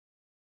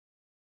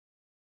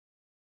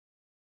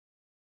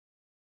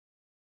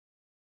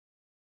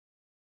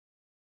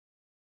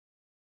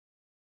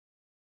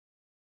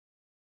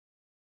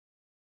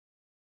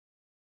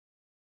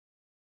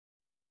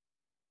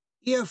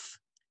If,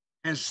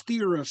 as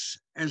theorists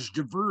as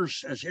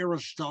diverse as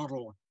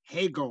Aristotle,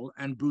 Hegel,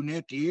 and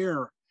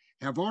Brunetière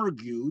have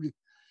argued,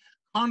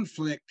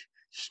 conflict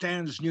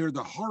stands near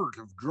the heart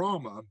of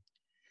drama,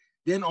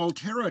 then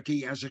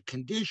alterity as a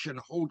condition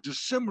holds a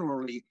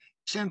similarly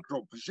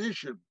central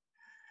position,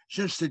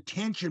 since the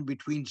tension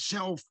between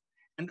self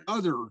and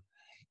other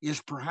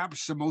is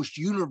perhaps the most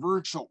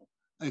universal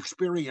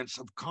experience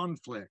of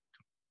conflict.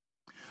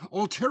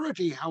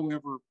 Alterity,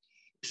 however,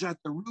 is at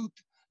the root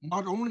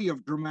not only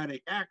of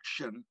dramatic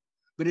action,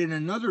 but in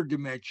another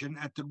dimension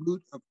at the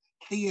root of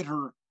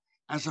theater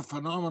as a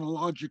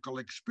phenomenological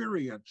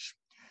experience,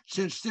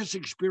 since this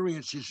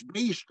experience is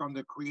based on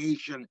the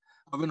creation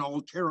of an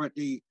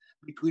alterity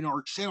between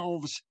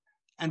ourselves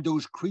and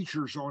those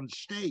creatures on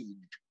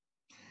stage,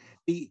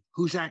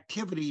 whose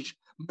activities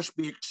must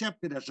be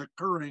accepted as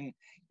occurring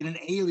in an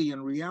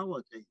alien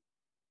reality.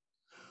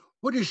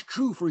 What is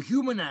true for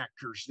human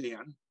actors,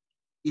 then,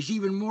 is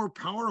even more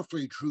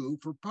powerfully true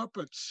for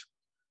puppets,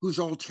 whose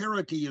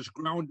alterity is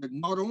grounded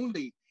not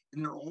only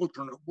in their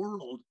alternate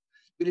world,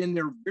 but in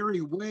their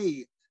very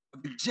way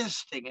of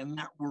existing in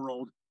that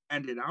world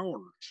and in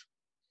ours.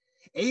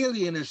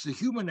 Alien as the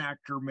human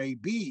actor may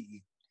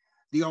be,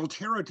 the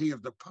alterity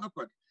of the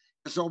puppet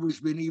has always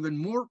been even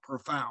more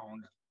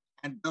profound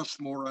and thus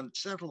more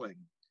unsettling.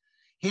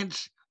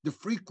 Hence, the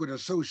frequent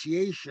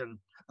association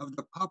of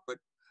the puppet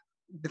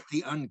with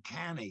the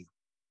uncanny.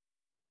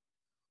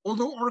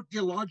 Although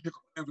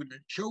archaeological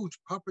evidence shows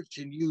puppets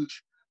in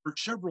use for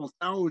several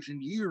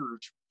thousand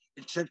years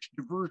in such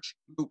diverse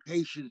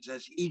locations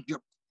as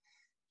Egypt,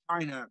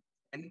 China,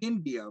 and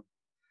India,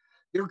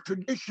 their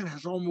tradition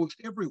has almost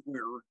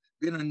everywhere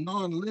been a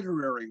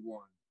non-literary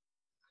one.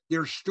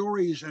 Their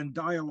stories and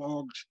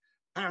dialogues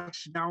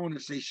passed down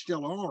as they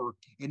still are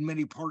in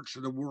many parts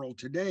of the world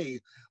today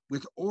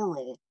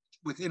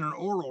within an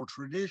oral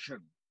tradition.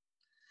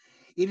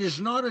 It is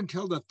not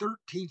until the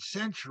 13th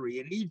century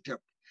in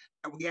Egypt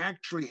that we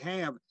actually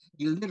have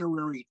a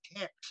literary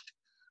text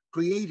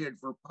created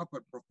for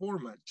puppet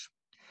performance.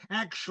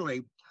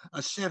 Actually,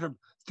 a set of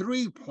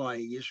 3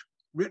 plays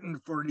written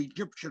for an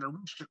Egyptian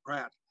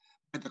aristocrat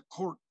by the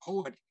court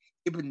poet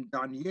Ibn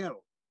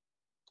Daniel.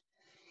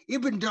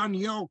 Ibn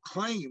Daniel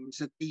claims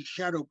that these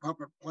shadow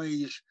puppet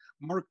plays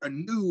mark a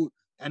new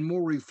and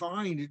more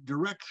refined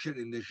direction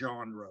in the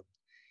genre,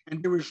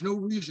 and there is no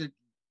reason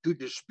to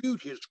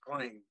dispute his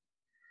claim.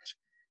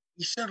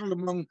 He settled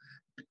among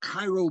the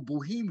Cairo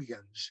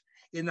Bohemians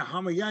in the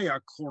Hamayaya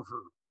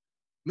quarter,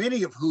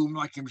 many of whom,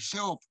 like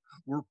himself,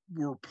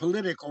 were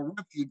political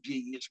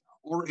refugees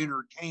or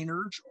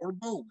entertainers or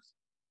both.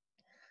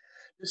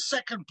 The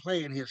second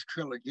play in his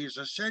trilogy is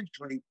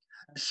essentially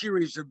a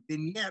series of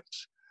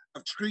vignettes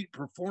of street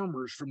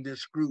performers from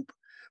this group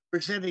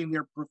presenting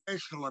their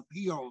professional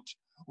appeals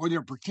or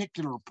their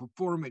particular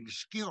performing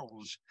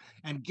skills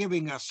and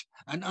giving us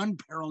an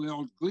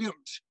unparalleled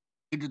glimpse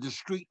into the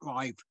street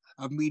life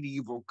of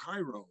medieval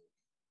Cairo.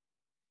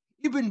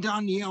 Ibn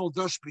Daniel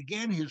thus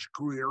began his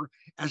career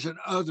as an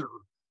other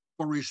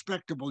for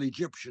respectable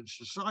Egyptian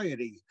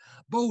society,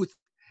 both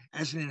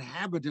as an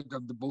inhabitant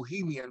of the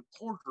Bohemian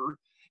quarter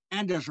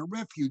and as a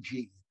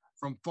refugee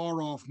from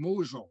far-off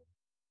Mosul.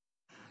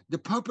 The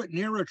puppet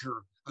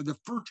narrator of the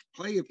first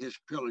play of his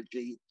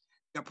trilogy,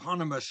 the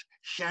eponymous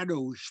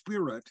Shadow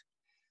Spirit,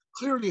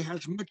 clearly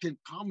has much in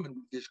common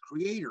with his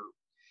creator.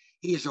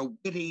 He is a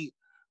witty,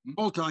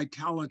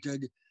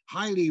 multi-talented,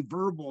 highly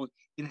verbal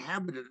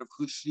inhabitant of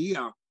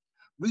Husnia,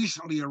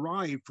 recently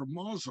arrived from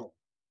Mosul.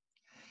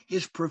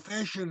 His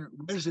profession,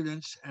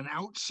 residence, and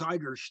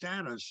outsider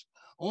status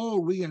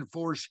all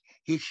reinforce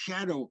his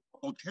shadow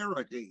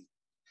alterity.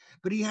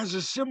 But he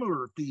has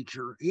another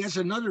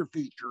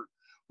feature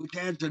which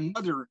adds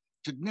another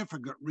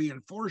significant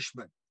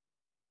reinforcement.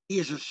 He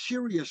is a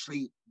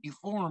seriously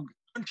deformed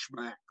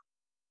hunchback.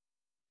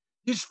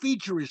 This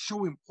feature is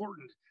so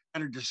important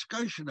that a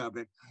discussion of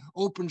it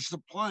opens the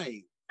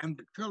play and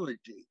the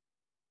trilogy.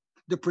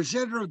 The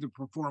presenter of the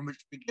performance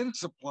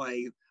begins the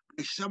play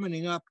by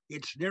summoning up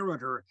its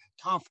narrator,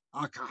 Taf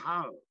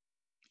Akahal,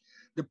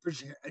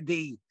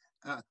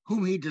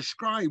 whom he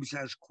describes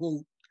as,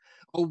 quote,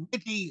 a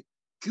witty,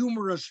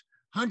 humorous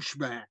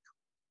hunchback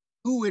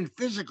who in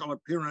physical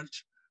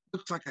appearance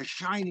looks like a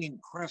shining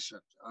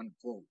crescent,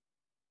 unquote.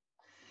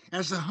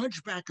 As the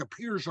hunchback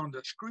appears on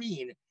the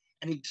screen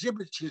and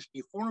exhibits his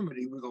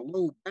deformity with a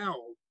low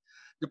bow,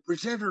 the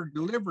presenter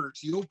delivers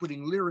the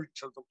opening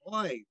lyrics of the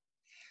play,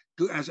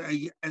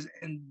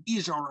 and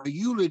these are a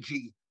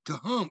eulogy to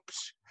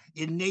humps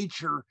in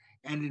nature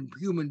and in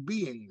human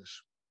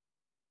beings.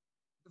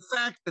 The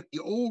fact that the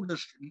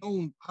oldest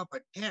known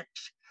puppet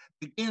text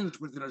begins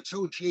with an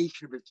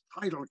association of its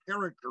title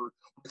character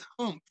with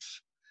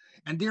humps,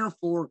 and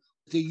therefore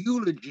with a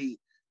eulogy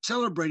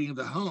celebrating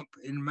the hump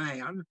in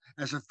man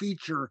as a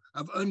feature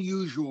of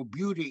unusual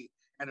beauty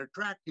and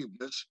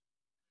attractiveness,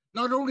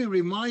 not only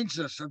reminds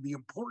us of the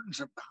importance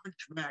of the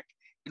hunchback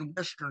in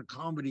Western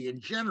comedy in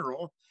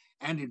general,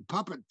 and in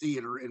puppet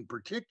theater in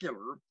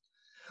particular,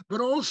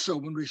 but also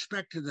in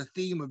respect to the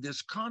theme of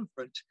this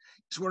conference,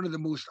 it's one of the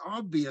most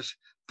obvious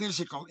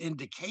physical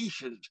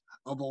indications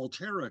of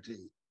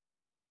alterity.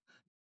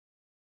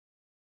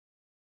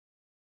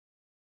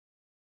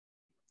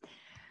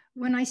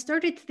 When I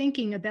started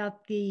thinking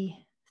about the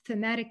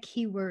thematic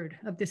keyword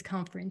of this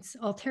conference,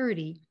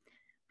 alterity,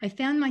 I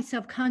found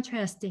myself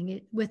contrasting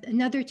it with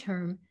another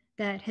term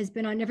that has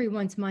been on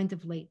everyone's mind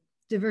of late,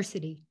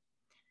 diversity.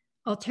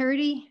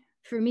 Alterity,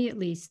 for me at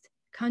least,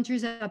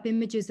 conjures up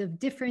images of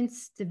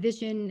difference,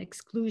 division,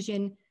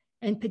 exclusion,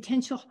 and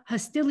potential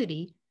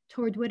hostility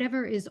toward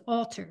whatever is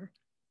alter,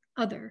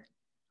 other,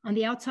 on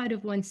the outside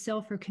of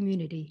oneself or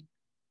community.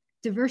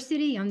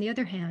 Diversity, on the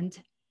other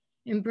hand,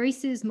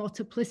 embraces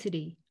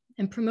multiplicity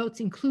and promotes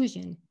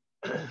inclusion,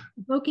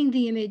 evoking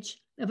the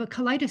image of a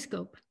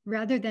kaleidoscope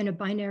rather than a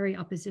binary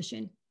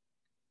opposition.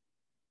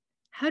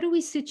 How do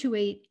we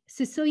situate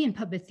Sicilian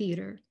puppet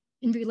theater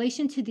in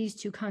relation to these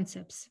two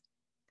concepts?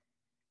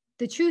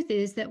 The truth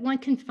is that one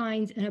can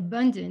find an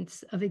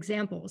abundance of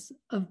examples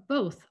of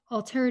both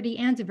alterity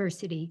and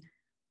diversity,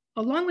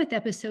 along with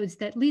episodes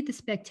that lead the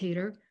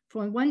spectator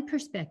from one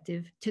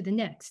perspective to the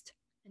next,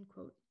 end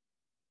quote.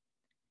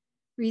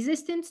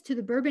 Resistance to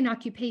the Bourbon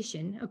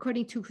occupation,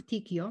 according to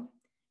Cuticchio,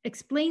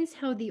 explains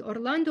how the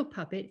Orlando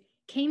puppet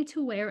came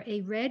to wear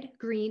a red,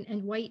 green,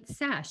 and white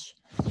sash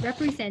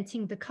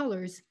representing the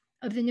colors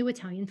of the new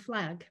Italian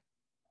flag.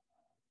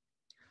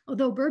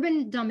 Although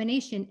Bourbon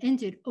domination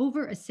ended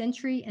over a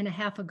century and a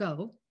half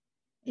ago,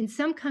 in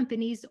some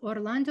companies,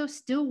 Orlando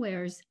still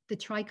wears the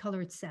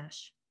tricolored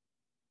sash.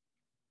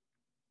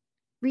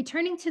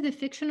 Returning to the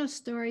fictional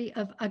story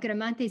of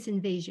Agramante's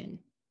invasion,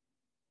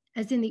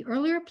 as in the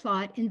earlier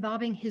plot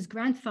involving his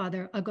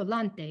grandfather,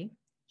 Agolante,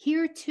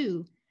 here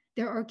too,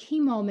 there are key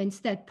moments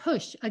that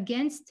push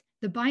against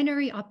the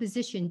binary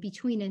opposition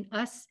between an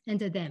us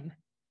and a them.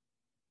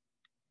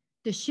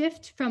 The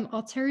shift from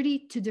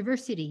alterity to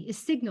diversity is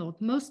signaled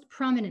most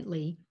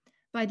prominently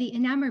by the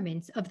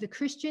enamorment of the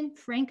Christian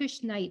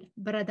Frankish knight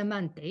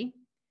Bradamante,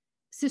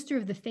 sister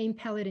of the famed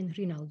paladin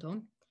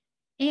Rinaldo,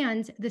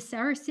 and the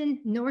Saracen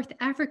North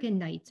African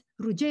knight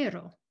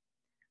Ruggiero,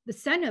 the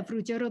son of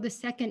Ruggiero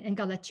II and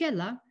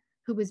Galacella,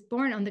 who was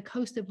born on the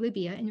coast of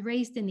Libya and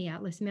raised in the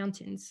Atlas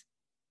Mountains.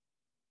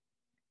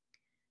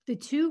 The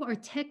two are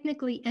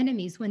technically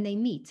enemies when they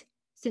meet,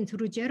 since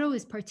Ruggiero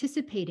is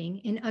participating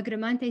in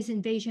Agramante's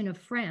invasion of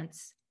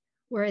France,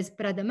 whereas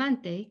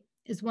Bradamante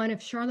is one of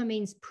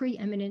Charlemagne's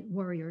preeminent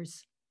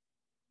warriors.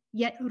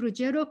 Yet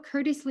Ruggiero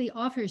courteously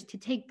offers to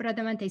take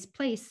Bradamante's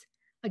place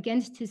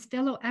against his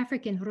fellow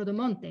African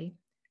Rodomonte,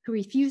 who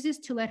refuses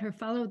to let her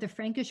follow the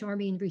Frankish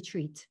army in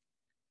retreat.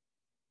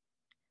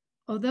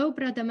 Although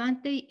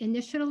Bradamante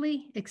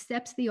initially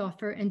accepts the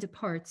offer and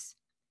departs,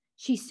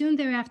 she soon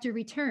thereafter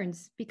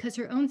returns because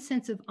her own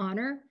sense of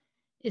honor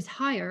is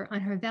higher on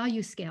her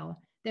value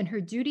scale than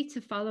her duty to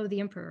follow the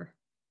emperor.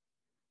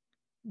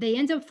 They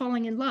end up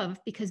falling in love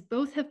because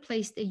both have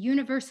placed a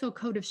universal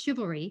code of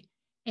chivalry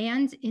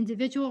and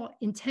individual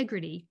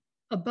integrity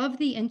above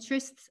the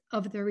interests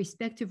of their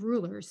respective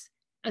rulers,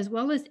 as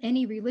well as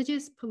any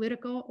religious,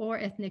 political, or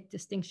ethnic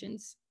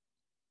distinctions.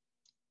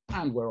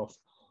 And we're off.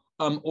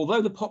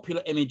 Although the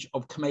popular image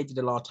of commedia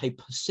dell'arte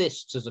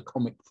persists as a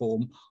comic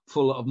form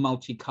full of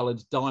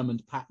multicolored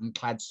diamond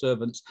pattern-clad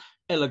servants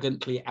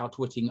elegantly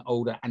outwitting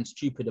older and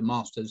stupider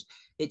masters,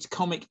 its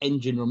comic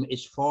engine room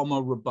is far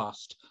more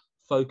robust,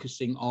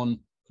 focusing on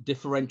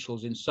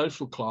differentials in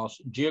social class,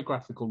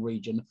 geographical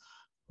region,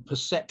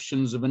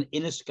 perceptions of an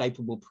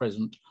inescapable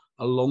present,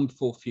 a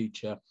longed-for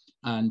future,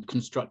 and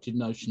constructed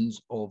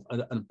notions of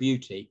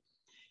beauty.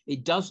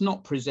 It does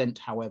not present,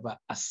 however,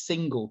 a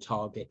single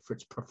target for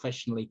its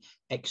professionally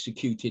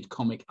executed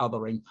comic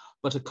othering,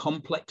 but a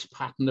complex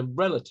pattern of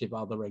relative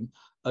othering,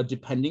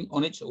 depending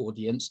on its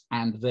audience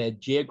and their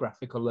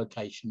geographical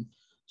location,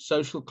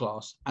 social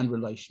class, and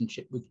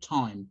relationship with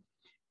time.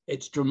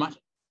 Its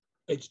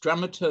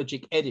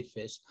dramaturgic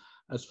edifice,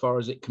 as far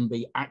as it can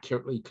be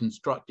accurately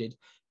constructed,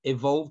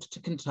 evolved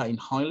to contain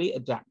highly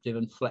adaptive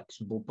and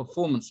flexible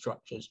performance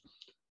structures,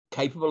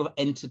 capable of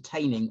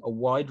entertaining a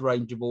wide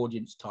range of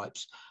audience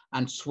types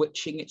and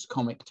switching its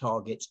comic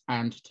targets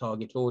and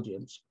target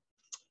audience.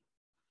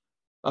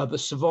 The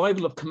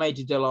survival of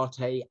commedia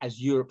dell'arte as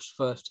Europe's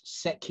first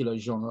secular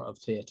genre of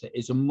theatre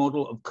is a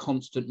model of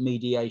constant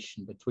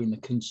mediation between the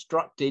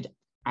constructed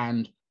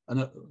and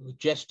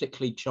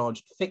majestically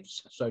charged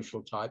fixed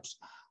social types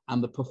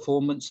and the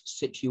performance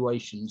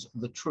situations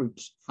the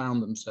troupes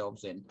found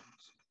themselves in.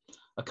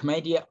 A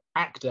commedia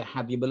actor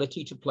had the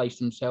ability to place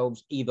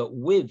themselves either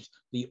with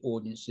the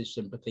audience's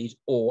sympathies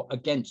or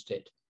against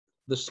it.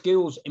 The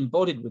skills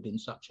embodied within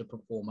such a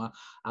performer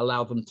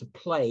allow them to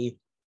play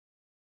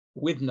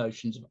with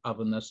notions of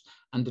otherness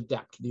and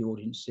adapt to the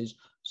audience's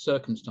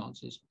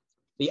circumstances.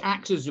 The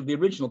actors of the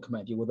original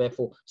commedia were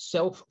therefore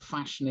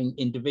self-fashioning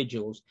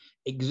individuals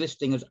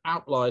existing as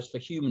outliers for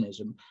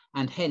humanism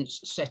and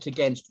hence set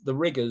against the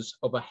rigors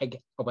of a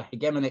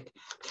hegemonic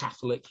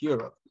Catholic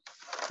Europe,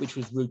 which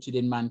was rooted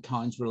in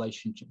mankind's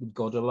relationship with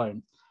God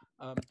alone.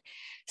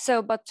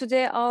 But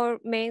today our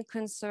main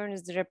concern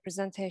is the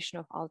representation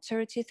of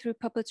alterity through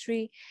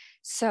puppetry.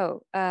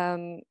 So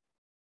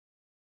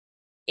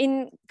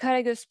in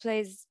Karagöz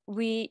plays,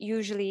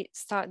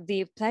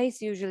 the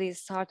plays usually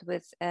start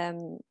with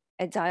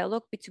a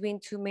dialogue between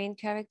two main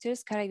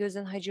characters, Karagöz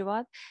and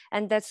Hacivat,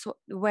 and that's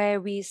where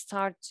we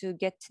start to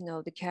get to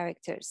know the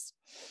characters.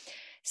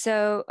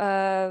 So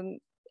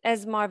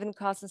as Marvin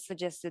Carlson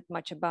suggested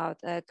much about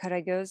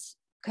Karagöz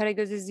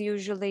is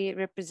usually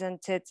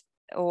represented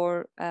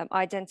or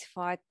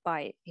identified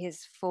by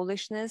his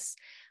foolishness,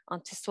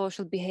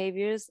 antisocial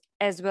behaviors,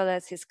 as well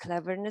as his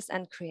cleverness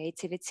and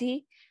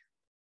creativity,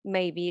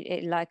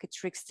 maybe like a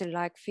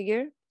trickster-like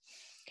figure.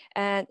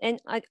 And an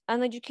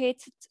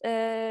uneducated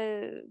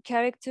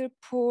character,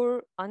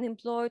 poor,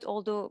 unemployed,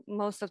 although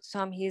most of the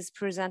time he is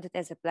presented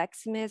as a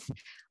blacksmith,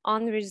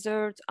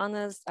 unreserved,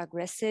 honest,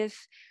 aggressive,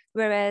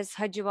 whereas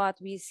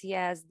Hacivat we see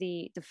as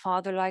the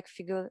father-like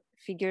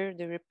figure,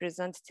 the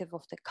representative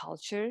of the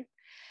culture,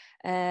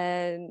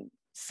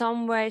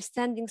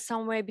 standing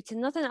somewhere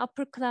between not an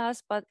upper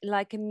class, but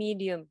like a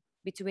medium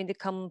between the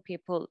common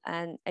people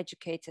and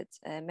educated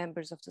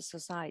members of the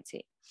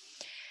society.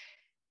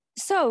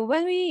 So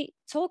when we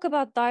talk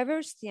about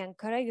diversity and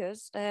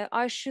Karagöz,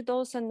 I should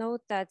also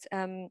note that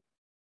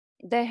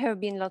there have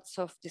been lots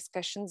of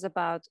discussions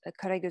about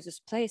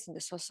Karagöz's place in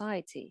the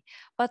society,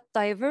 but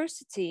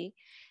diversity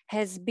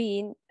has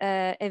been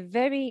a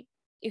very,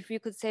 if you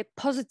could say,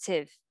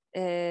 positive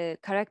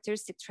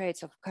characteristic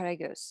traits of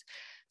Karagöz.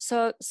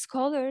 So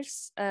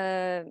scholars,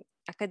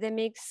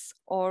 academics,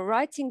 or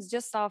writings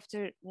just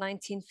after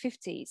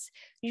 1950s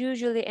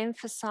usually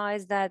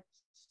emphasize that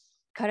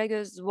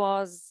Karagöz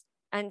was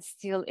and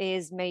still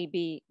is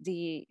maybe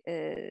the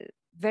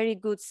very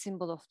good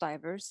symbol of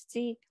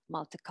diversity,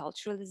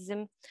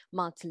 multiculturalism,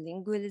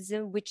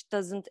 multilingualism, which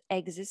doesn't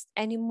exist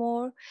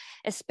anymore.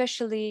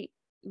 Especially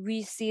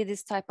we see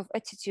this type of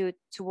attitude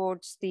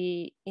towards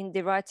in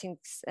the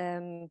writings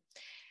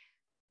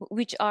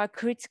which are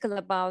critical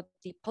about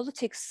the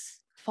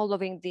politics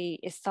following the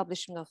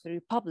establishment of the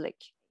Republic.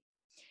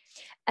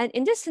 And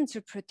in this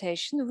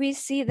interpretation, we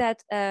see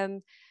that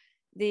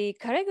the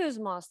Karagöz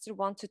master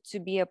wanted to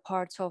be a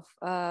part of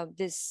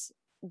this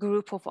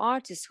group of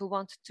artists who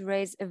wanted to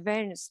raise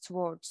awareness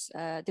towards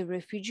the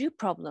refugee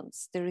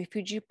problems, the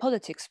refugee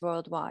politics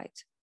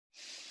worldwide.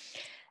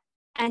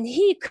 And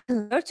he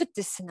converted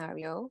this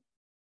scenario.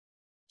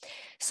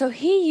 So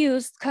he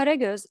used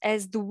Karagöz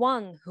as the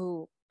one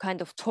who kind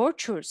of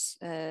tortures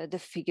the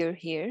figure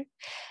here.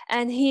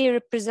 And he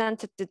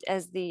represented it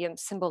as the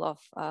symbol of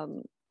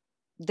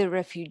the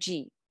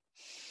refugee.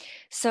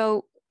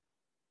 So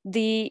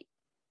the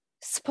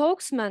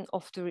spokesman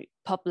of the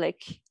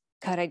Republic,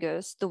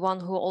 Karagöz, the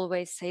one who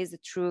always says the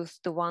truth,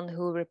 the one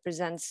who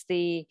represents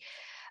the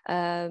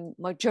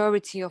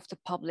majority of the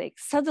public,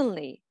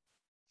 suddenly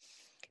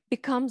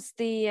becomes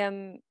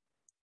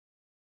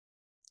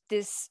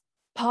this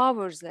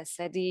powers, let's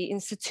say, the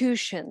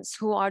institutions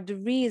who are the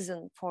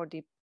reason for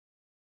the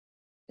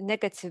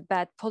negative,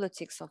 bad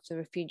politics of the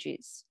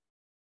refugees.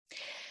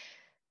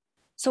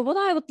 So what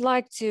I would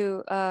like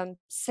to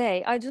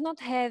say, I do not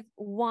have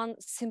one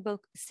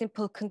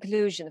simple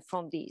conclusion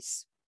from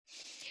these,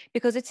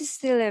 because it is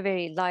still a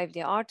very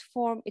lively art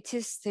form. It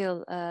is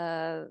still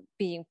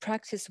being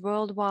practiced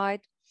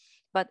worldwide,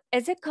 but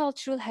as a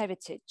cultural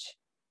heritage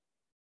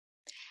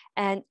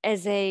and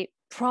as a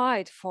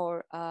pride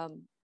for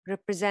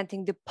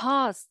representing the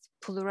past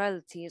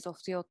pluralities of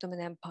the Ottoman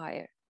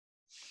Empire.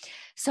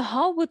 So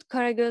how would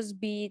Karagöz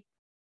be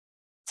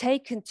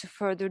taken to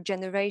further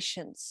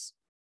generations?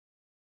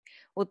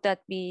 Would that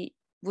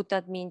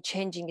mean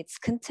changing its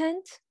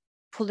content,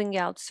 pulling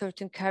out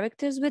certain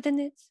characters within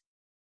it?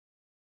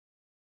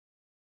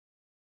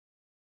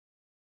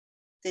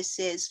 This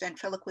is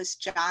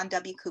ventriloquist John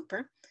W.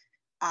 Cooper.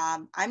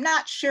 I'm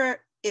not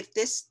sure if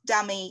this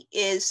dummy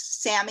is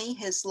Sammy,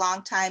 his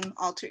longtime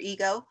alter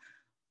ego,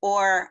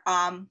 or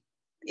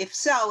if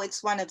so,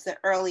 it's one of the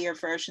earlier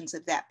versions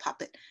of that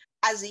puppet.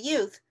 As a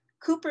youth,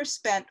 Cooper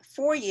spent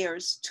 4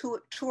 years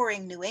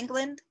touring New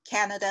England,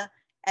 Canada,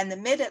 and the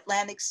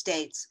mid-Atlantic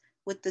states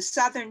with the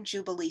Southern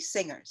Jubilee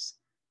Singers.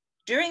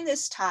 During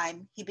this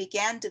time, he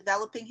began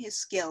developing his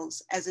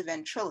skills as a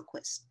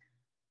ventriloquist.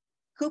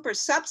 Cooper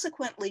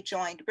subsequently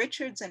joined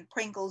Richards and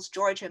Pringle's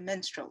Georgia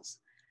Minstrels,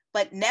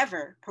 but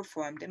never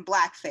performed in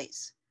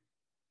blackface.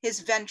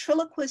 His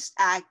ventriloquist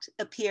act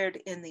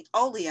appeared in the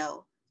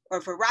Olio, or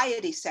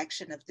variety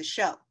section of the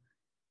show.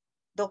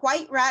 The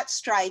White Rat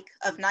Strike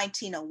of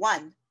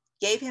 1901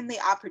 gave him the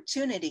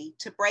opportunity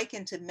to break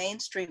into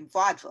mainstream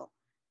vaudeville,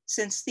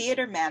 since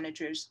theater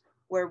managers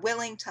were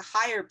willing to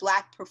hire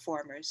Black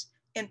performers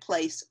in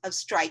place of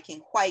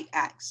striking white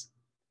acts.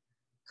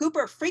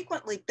 Cooper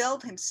frequently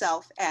billed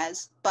himself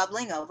as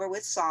bubbling over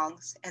with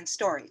songs and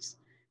stories,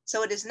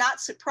 so it is not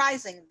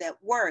surprising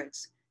that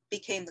words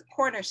became the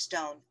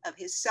cornerstone of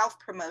his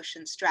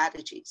self-promotion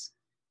strategies.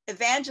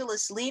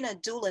 Evangelist Lena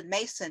Doolin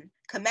Mason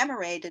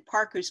commemorated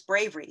Parker's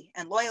bravery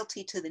and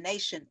loyalty to the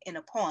nation in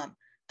a poem,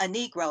 A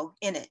Negro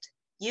in It,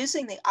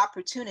 using the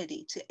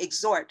opportunity to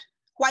exhort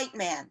White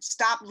man,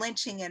 stop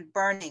lynching and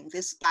burning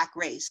this Black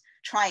race,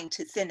 trying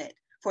to thin it.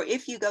 For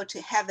if you go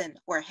to heaven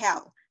or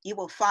hell, you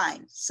will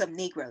find some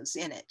Negroes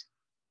in it.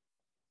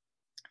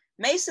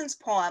 Mason's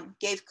poem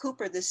gave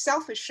Cooper the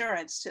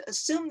self-assurance to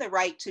assume the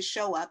right to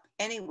show up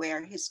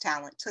anywhere his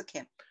talent took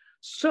him.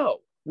 So,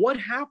 what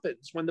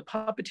happens when the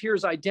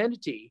puppeteer's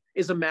identity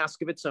is a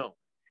mask of its own,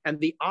 and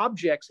the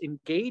objects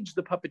engage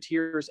the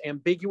puppeteer's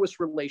ambiguous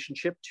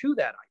relationship to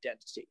that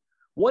identity?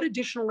 What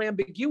additional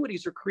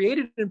ambiguities are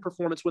created in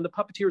performance when the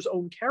puppeteer's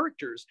own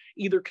characters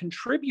either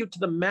contribute to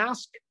the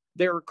mask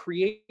their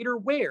creator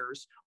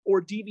wears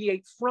or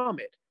deviate from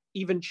it,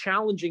 even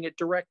challenging it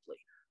directly?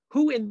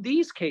 Who in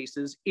these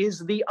cases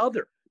is the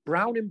other?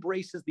 Brown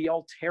embraces the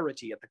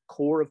alterity at the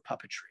core of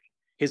puppetry.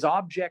 His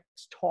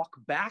objects talk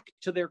back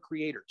to their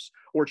creators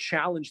or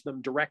challenge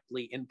them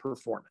directly in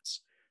performance.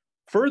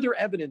 Further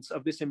evidence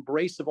of this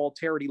embrace of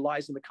alterity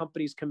lies in the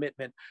company's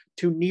commitment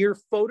to near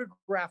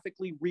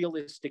photographically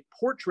realistic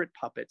portrait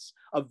puppets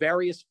of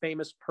various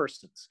famous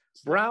persons.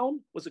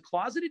 Brown was a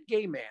closeted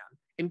gay man,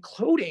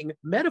 including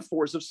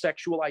metaphors of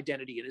sexual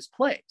identity in his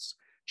plays.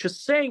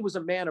 Chaucer was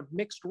a man of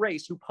mixed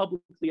race who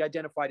publicly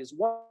identified as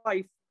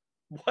white,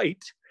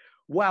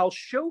 while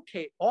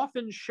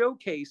often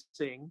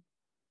showcasing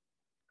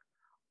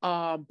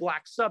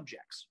Black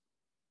subjects.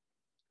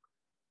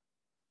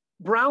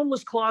 Brown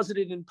was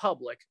closeted in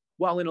public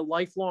while in a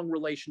lifelong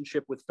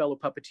relationship with fellow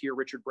puppeteer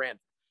Richard Brandon.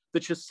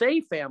 The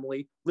Chaucer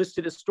family,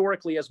 listed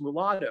historically as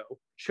mulatto,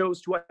 chose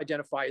to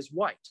identify as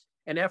white,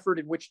 an effort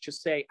in which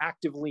Chaucer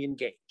actively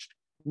engaged,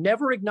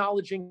 never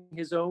acknowledging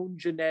his own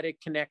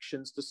genetic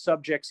connections to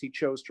subjects he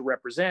chose to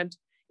represent,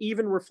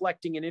 even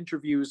reflecting in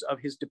interviews of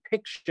his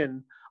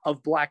depiction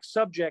of Black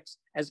subjects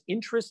as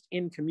interest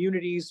in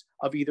communities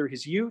of either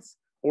his youth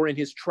or in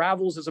his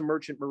travels as a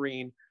merchant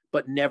marine,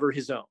 but never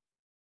his own.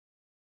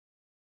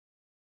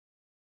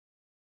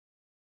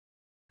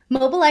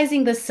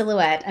 Mobilizing the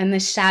silhouette and the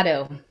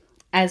shadow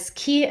as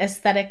key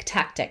aesthetic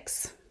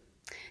tactics.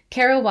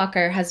 Kara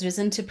Walker has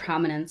risen to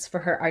prominence for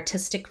her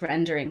artistic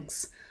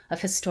renderings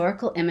of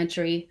historical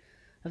imagery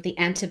of the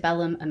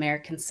antebellum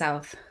American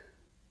South.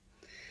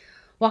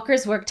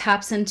 Walker's work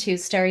taps into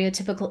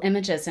stereotypical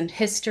images and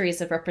histories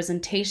of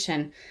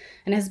representation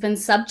and has been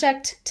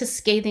subject to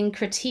scathing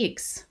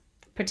critiques,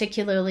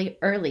 particularly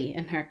early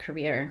in her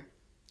career.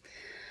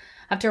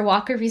 After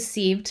Walker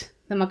received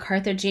the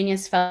MacArthur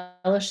Genius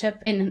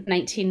Fellowship in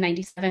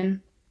 1997,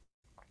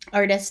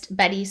 artist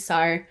Betty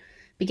Saar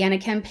began a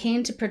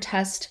campaign to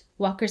protest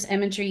Walker's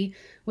imagery,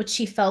 which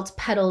she felt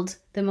peddled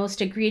the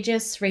most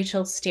egregious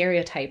racial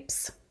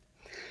stereotypes.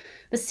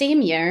 The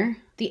same year,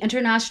 the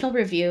International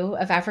Review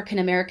of African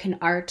American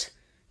Art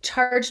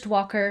charged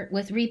Walker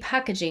with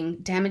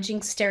repackaging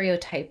damaging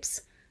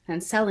stereotypes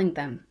and selling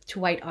them to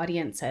white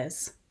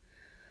audiences.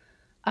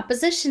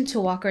 Opposition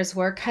to Walker's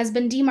work has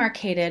been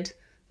demarcated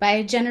by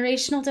a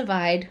generational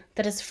divide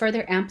that is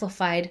further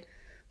amplified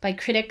by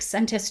critics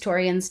and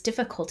historians'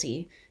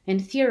 difficulty in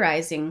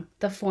theorizing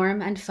the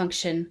form and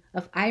function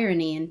of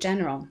irony in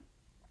general,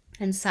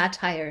 and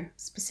satire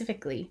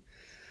specifically.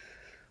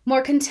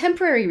 More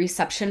contemporary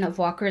reception of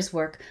Walker's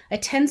work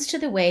attends to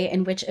the way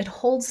in which it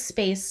holds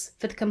space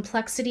for the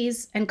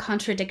complexities and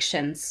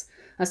contradictions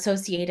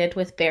associated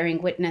with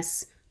bearing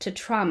witness to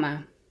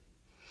trauma.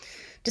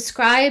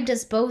 Described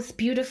as both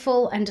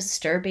beautiful and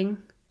disturbing,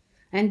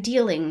 and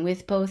dealing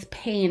with both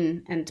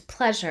pain and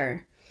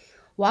pleasure,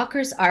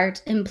 Walker's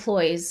art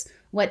employs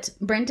what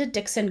Brenda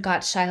Dixon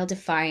Gottschall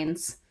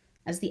defines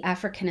as the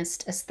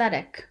Africanist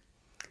aesthetic,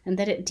 and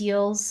that it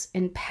deals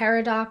in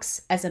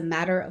paradox as a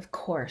matter of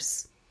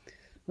course,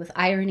 with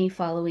irony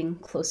following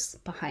close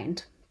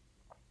behind.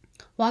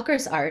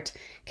 Walker's art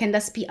can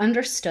thus be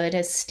understood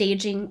as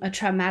staging a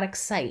traumatic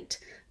site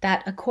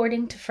that,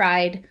 according to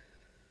Fried,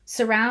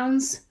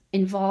 surrounds,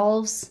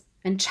 involves,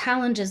 and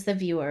challenges the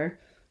viewer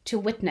to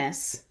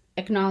witness,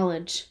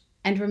 acknowledge,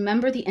 and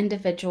remember the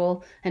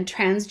individual and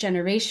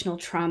transgenerational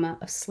trauma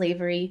of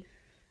slavery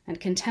and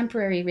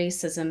contemporary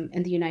racism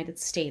in the United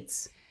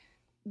States.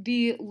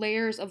 The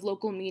layers of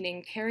local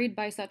meaning carried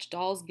by such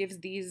dolls gives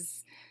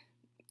these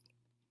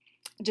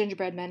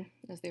gingerbread men,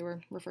 as they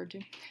were referred to,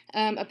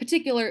 a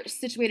particular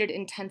situated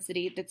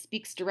intensity that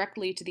speaks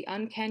directly to the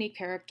uncanny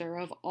character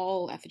of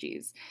all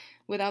effigies,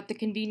 without the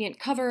convenient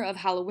cover of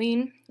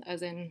Halloween,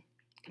 as in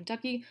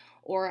Kentucky,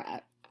 or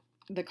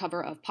the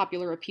cover of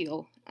Popular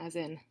Appeal, as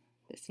in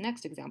this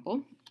next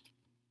example,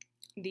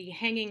 the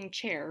hanging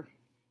chair.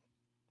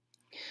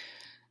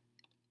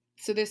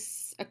 So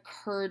this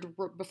occurred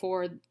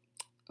before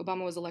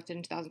Obama was elected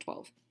in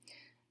 2012,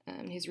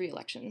 his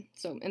re-election.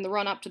 So in the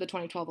run-up to the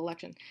 2012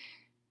 election,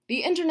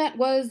 the internet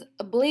was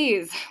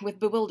ablaze with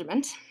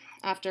bewilderment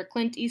after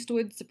Clint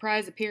Eastwood's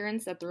surprise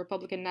appearance at the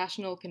Republican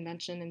National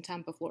Convention in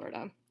Tampa,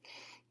 Florida.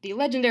 The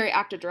legendary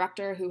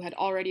actor-director, who had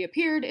already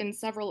appeared in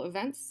several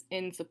events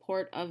in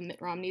support of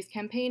Mitt Romney's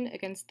campaign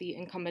against the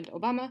incumbent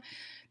Obama,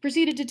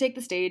 proceeded to take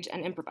the stage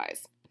and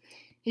improvise.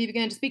 He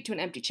began to speak to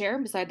an empty chair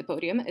beside the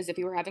podium as if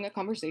he were having a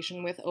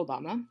conversation with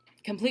Obama,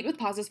 complete with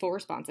pauses for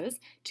responses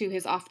to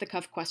his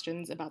off-the-cuff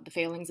questions about the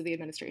failings of the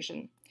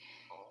administration.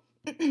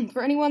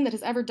 For anyone that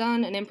has ever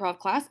done an improv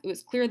class, it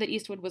was clear that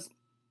Eastwood was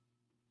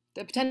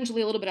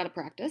potentially a little bit out of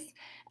practice.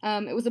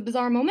 It was a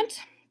bizarre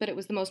moment, but it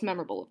was the most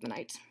memorable of the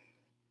night.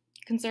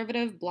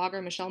 Conservative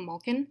blogger Michelle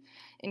Malkin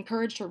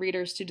encouraged her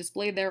readers to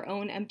display their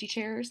own empty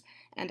chairs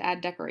and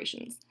add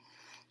decorations.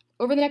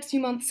 Over the next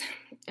few months,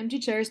 empty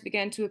chairs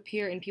began to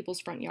appear in people's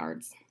front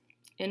yards.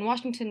 In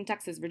Washington,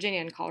 Texas, Virginia,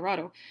 and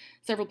Colorado,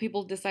 several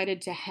people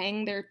decided to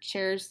hang their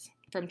chairs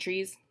from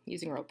trees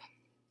using rope.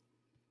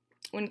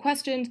 When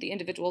questioned, the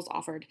individuals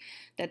offered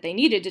that they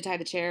needed to tie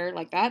the chair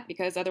like that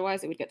because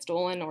otherwise it would get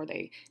stolen, or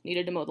they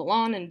needed to mow the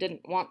lawn and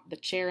didn't want the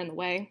chair in the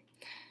way,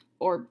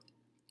 or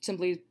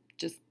simply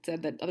just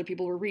said that other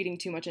people were reading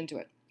too much into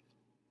it.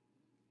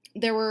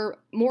 There were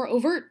more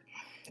overt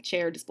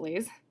chair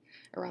displays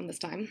around this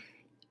time.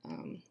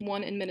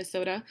 One in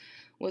Minnesota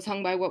was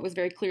hung by what was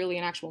very clearly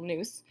an actual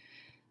noose.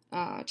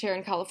 A chair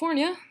in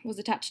California was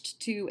attached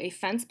to a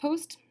fence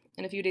post,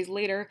 and a few days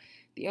later,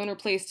 the owner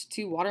placed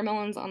 2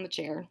 watermelons on the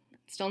chair.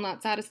 Still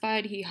not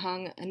satisfied, he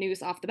hung a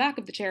noose off the back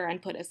of the chair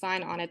and put a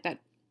sign on it that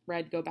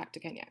read, "Go back to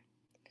Kenya."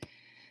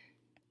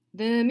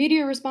 The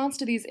media response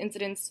to these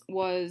incidents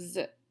was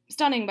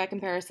stunning by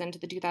comparison to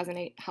the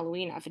 2008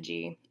 Halloween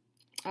effigy.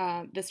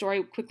 The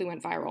story quickly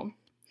went viral.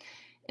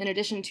 In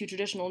addition to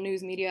traditional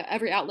news media,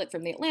 every outlet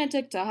from The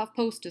Atlantic to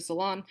HuffPost to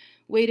Salon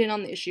weighed in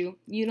on the issue,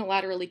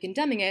 unilaterally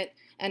condemning it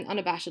and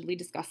unabashedly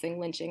discussing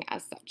lynching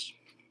as such.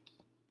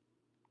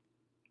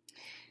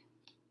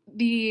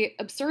 The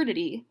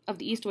absurdity of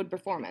the Eastwood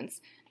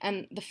performance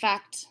and the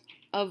fact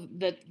of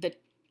the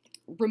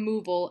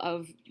removal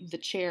of the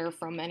chair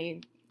from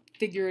any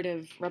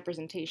figurative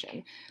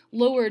representation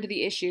lowered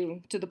the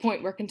issue to the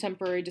point where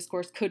contemporary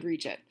discourse could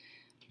reach it.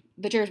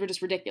 The chairs were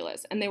just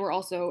ridiculous, and they were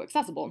also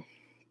accessible.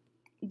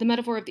 The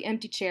metaphor of the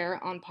empty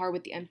chair, on par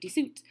with the empty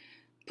suit,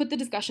 put the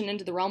discussion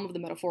into the realm of the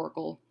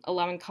metaphorical,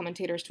 allowing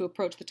commentators to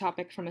approach the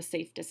topic from a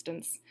safe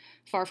distance,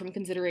 far from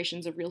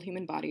considerations of real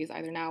human bodies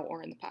either now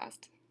or in the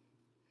past.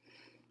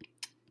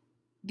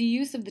 The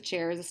use of the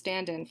chair as a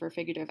stand-in for a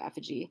figurative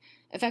effigy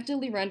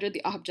effectively rendered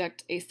the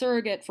object a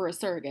surrogate for a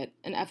surrogate,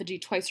 an effigy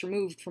twice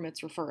removed from its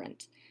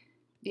referent.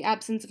 The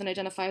absence of an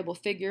identifiable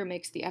figure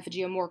makes the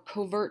effigy a more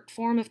covert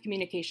form of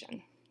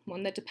communication,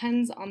 one that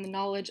depends on the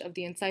knowledge of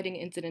the inciting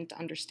incident to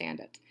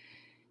understand it.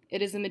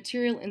 It is a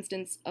material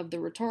instance of the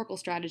rhetorical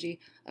strategy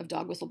of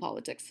dog whistle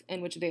politics, in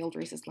which veiled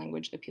racist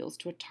language appeals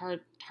to a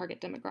target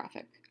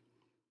demographic.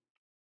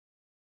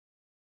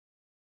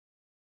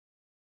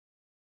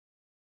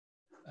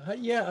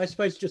 Yeah, I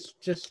suppose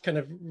just kind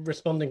of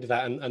responding to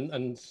that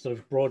and sort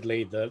of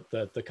broadly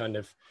the kind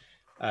of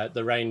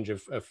the range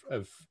of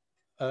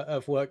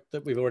work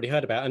that we've already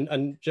heard about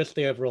and just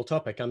the overall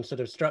topic. I'm sort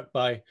of struck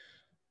by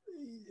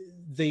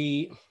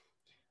the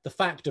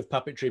fact of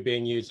puppetry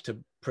being used to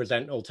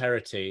present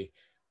alterity.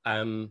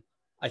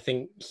 I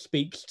think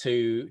speaks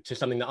to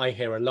something that I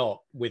hear a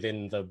lot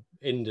within the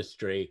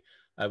industry,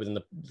 within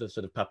the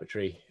sort of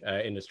puppetry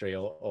industry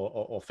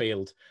or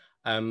field.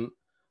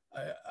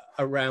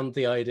 Around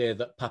the idea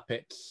that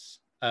puppets,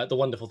 the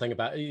wonderful thing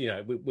about,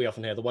 we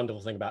often hear the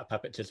wonderful thing about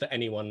puppets is that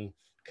anyone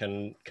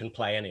can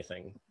play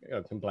anything,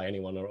 or can play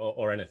anyone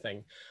or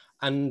anything.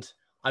 And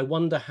I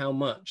wonder how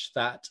much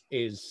that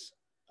is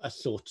a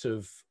sort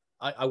of,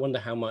 I wonder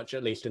how much,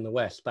 at least in the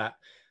West, that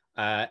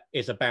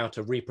is about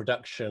a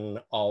reproduction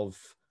of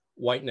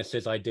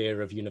whiteness's idea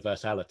of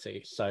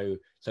universality. So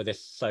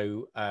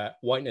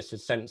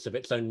whiteness's sense of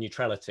its own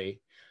neutrality,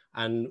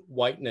 and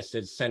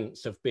whiteness's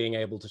sense of being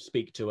able to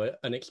speak to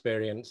an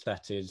experience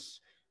that is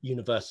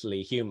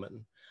universally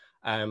human.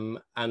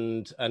 And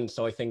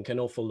so I think an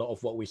awful lot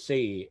of what we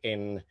see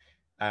in,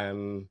 I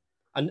don't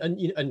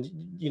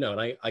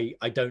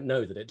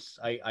know that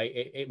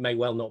it may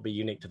well not be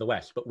unique to the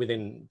West, but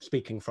within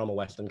speaking from a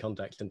Western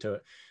context into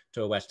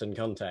a Western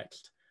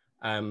context,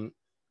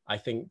 I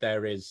think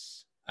there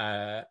is,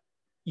 a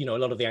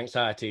lot of the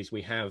anxieties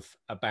we have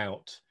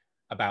about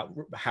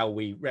how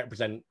we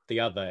represent the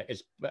other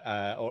is,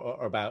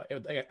 or about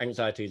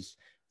anxieties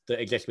that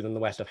exist within the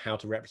West of how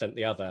to represent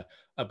the other,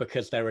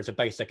 because there is a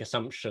basic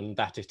assumption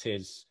that it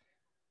is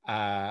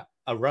a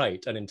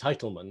right, an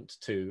entitlement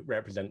to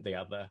represent the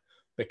other,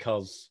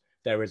 because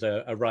there is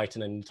a right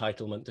and an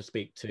entitlement to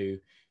speak to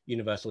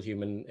universal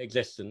human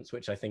existence,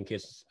 which I think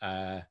is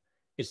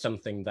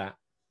something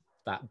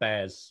that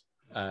bears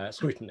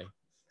scrutiny.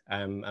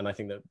 And I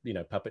think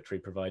that,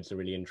 puppetry provides a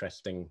really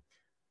interesting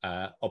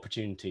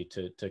opportunity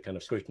to kind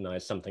of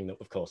scrutinize something that,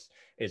 of course,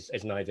 is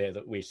an idea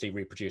that we see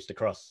reproduced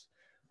across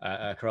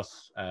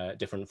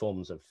different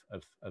forms of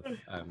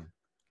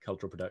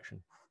cultural production.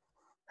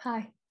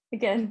 Hi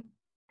again.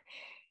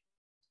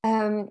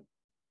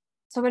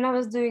 So when I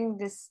was doing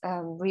this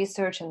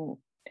research and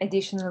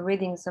additional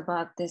readings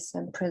about this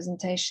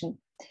presentation,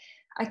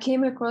 I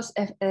came across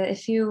a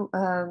few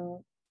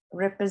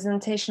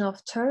representation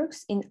of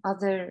Turks in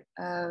other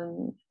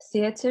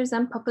theaters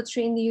and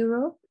puppetry in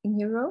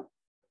Europe,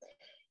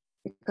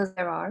 because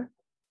there are.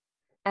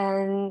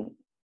 And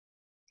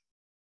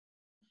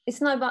it's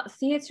not about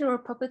theater or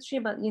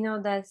puppetry, but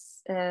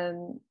that's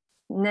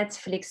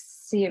Netflix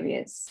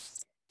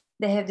series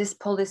they have this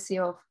policy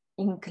of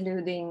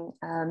including,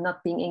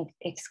 not being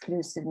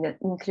exclusive,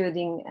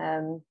 including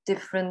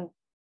different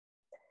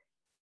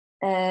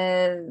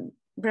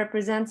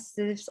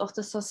representatives of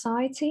the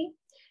society.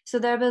 So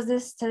there was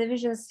this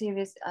television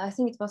series, I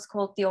think it was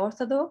called The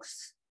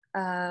Orthodox,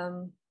 a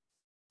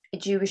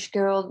Jewish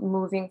girl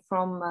moving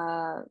from,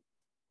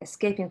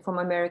 escaping from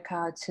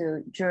America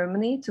to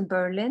Germany, to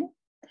Berlin.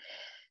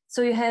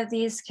 So you have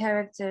these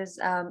characters,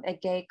 a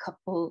gay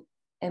couple,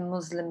 a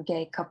Muslim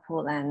gay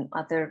couple, and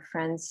other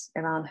friends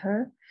around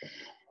her.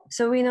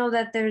 So we know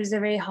that there is a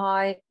very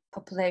high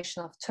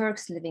population of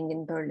Turks living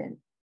in Berlin.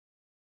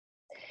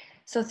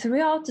 So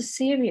throughout the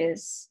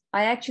series,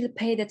 I actually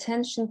paid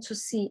attention to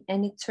see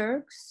any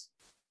Turks,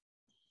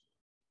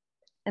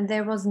 and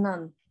there was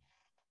none.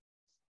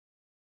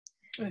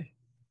 Hey.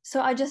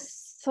 So I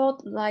just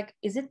thought, like,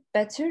 is it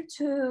better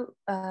to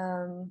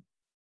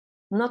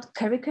not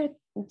caricature,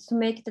 to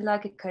make it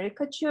like a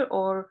caricature,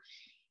 or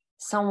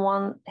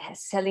someone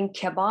selling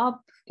kebab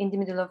in the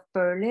middle of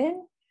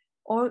Berlin,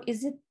 or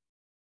is it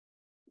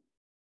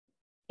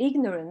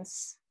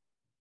ignorance,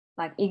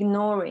 like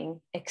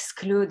ignoring,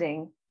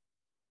 excluding?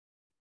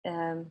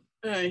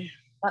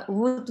 But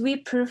would we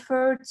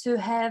prefer to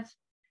have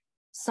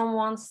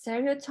someone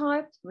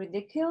stereotyped,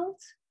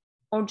 ridiculed,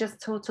 or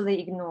just totally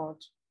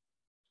ignored?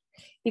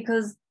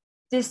 Because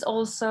this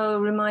also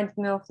reminded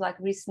me of like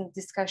recent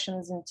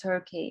discussions in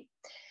Turkey.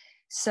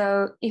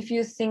 So if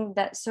you think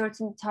that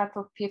certain type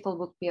of people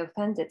would be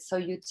offended, so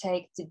you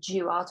take the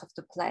Jew out of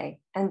the play,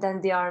 and then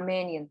the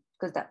Armenian,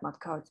 because that might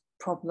cause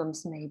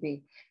problems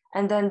maybe,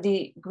 and then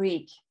the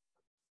Greek.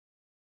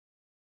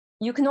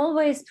 You can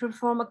always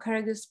perform a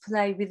courageous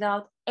play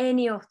without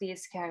any of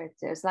these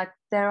characters. Like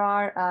there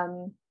are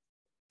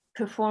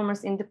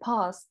performers in the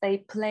past, they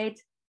played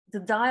the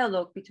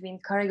dialogue between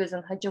Karagöz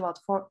and Hacivat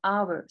for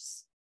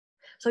hours.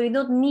 So you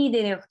don't need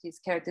any of these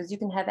characters. You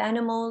can have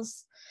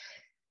animals,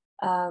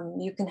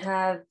 you can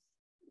have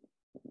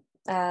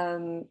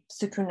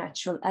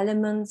supernatural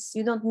elements.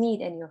 You don't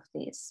need any of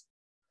these.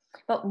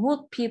 But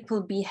would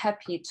people be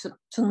happy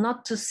to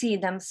not to see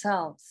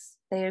themselves,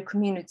 their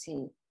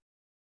community?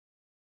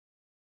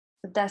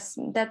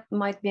 That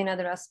might be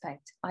another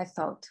aspect, I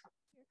thought.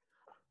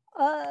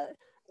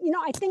 You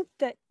know, I think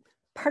that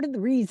part of the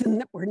reason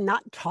that we're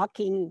not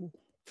talking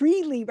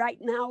freely right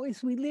now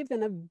is we live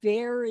in a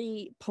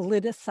very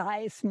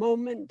politicized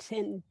moment,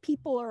 and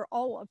people are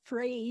all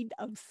afraid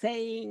of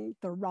saying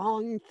the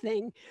wrong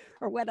thing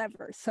or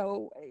whatever.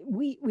 So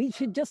we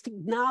should just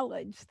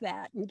acknowledge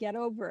that and get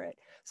over it.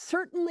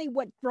 Certainly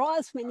what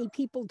draws many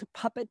people to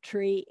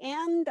puppetry,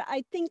 and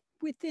I think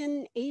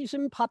within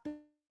Asian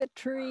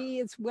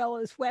puppetry as well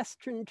as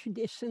Western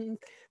traditions,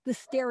 the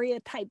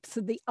stereotypes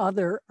of the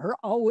other are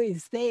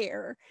always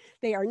there.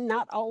 They are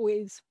not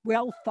always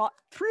well thought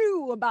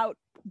through about,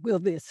 will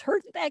this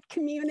hurt that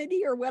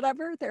community or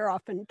whatever? They're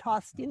often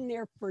tossed in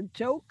there for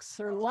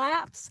jokes or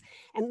laughs,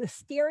 and the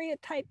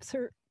stereotypes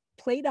are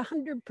played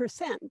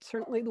 100%.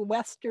 Certainly the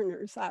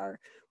Westerners are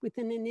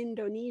within an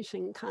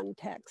Indonesian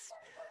context.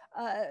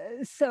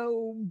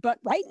 But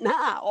right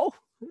now,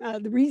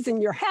 the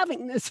reason you're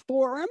having this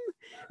forum,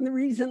 and the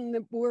reason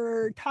that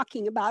we're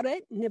talking about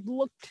it and have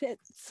looked at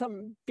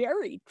some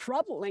very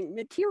troubling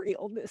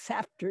material this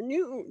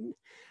afternoon,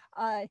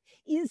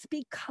 is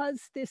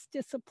because this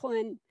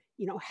discipline,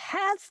 you know,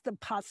 has the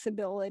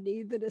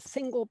possibility that a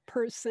single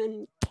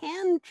person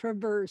can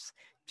traverse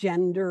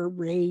gender,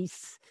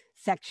 race,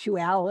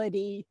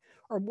 sexuality,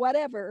 or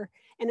whatever,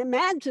 and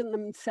imagine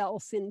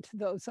themselves into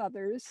those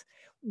others.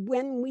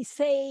 When we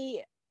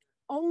say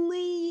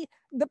only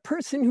the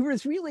person who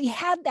has really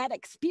had that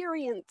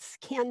experience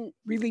can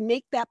really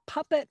make that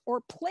puppet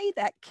or play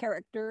that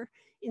character,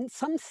 in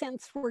some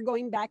sense, we're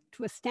going back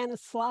to a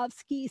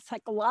Stanislavski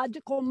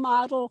psychological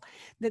model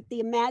that the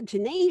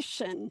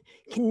imagination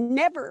can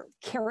never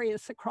carry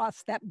us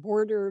across that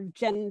border of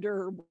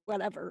gender or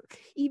whatever,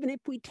 even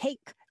if we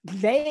take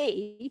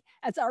they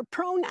as our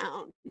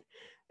pronoun,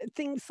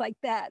 things like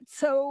that.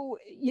 So,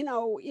 you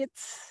know,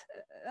 it's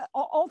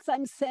all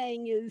I'm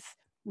saying is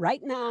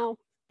right now,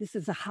 this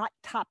is a hot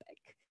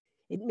topic.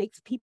 It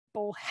makes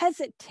people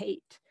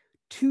hesitate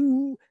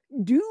to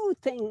do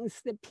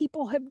things that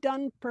people have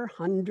done for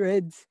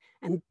hundreds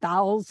and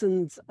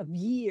thousands of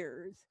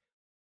years.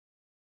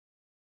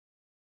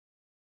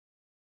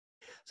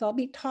 So I'll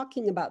be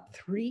talking about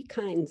three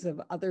kinds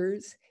of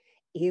others: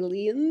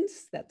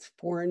 aliens, that's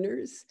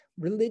foreigners,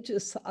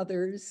 religious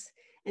others,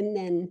 and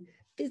then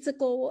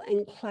physical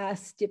and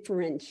class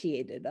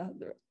differentiated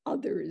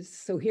others.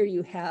 So here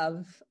you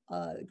have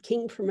a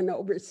king from an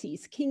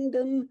overseas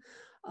kingdom,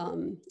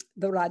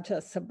 the Raja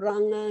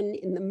Sabrangan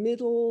in the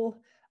middle,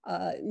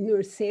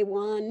 Nur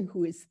Sewan,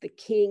 who is the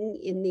king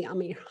in the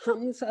Amir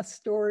Hamza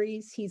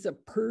stories. He's a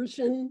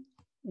Persian,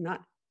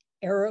 not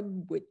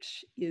Arab,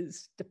 which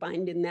is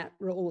defined in that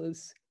role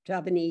as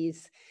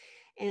Javanese.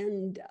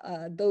 And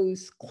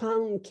those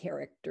clown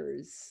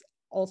characters,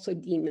 also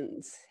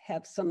demons,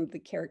 have some of the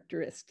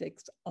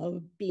characteristics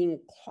of being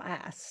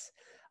class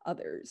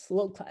others,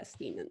 low-class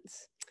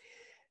demons.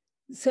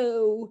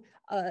 So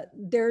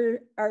there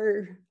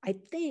are, I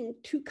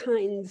think, two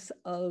kinds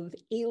of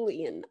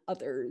alien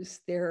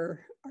others.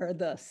 There are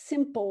the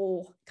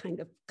simple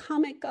kind of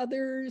comic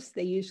others.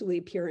 They usually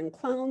appear in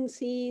clown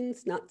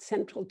scenes, not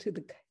central to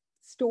the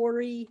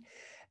story.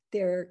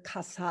 They're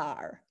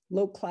kasar,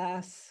 low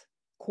class,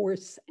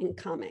 coarse, and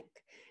comic.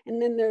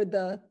 And then there are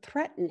the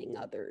threatening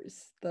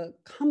others, the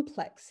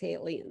complex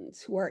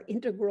aliens who are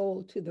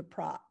integral to the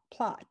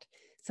plot,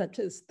 such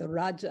as the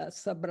Raja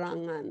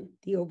Sabrangan,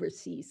 the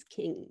overseas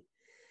king.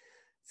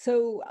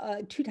 So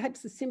two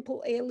types of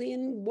simple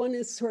alien. One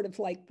is sort of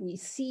like we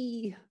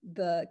see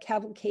the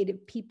cavalcade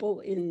of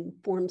people in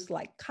forms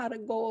like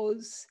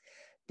caragos.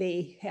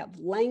 They have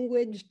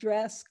language,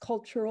 dress,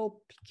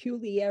 cultural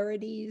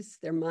peculiarities.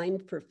 They're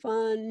mined for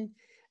fun.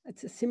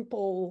 It's a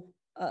simple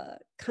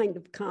kind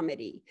of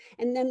comedy.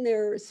 And then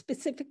there are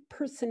specific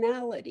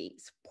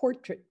personalities,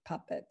 portrait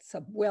puppets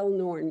of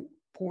well-known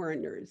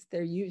foreigners.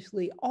 They're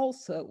usually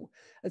also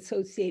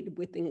associated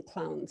within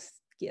clown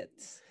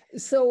skits.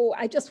 So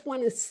I just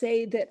want to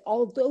say that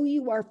although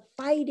you are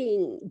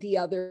fighting the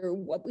other,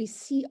 what we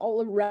see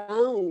all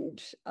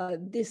around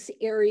this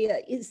area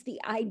is the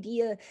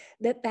idea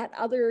that that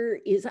other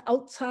is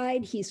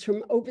outside, he's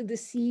from over the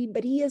sea,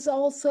 but he is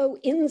also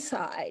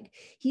inside.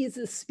 He is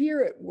a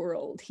spirit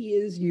world. He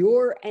is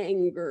your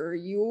anger,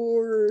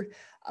 your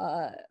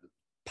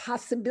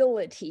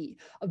possibility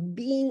of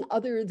being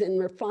other than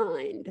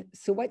refined.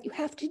 So what you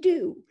have to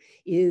do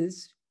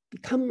is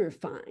become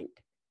refined.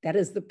 That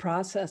is the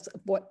process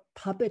of what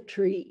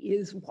puppetry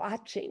is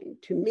watching,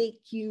 to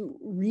make you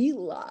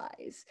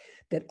realize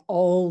that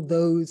all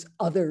those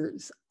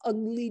others,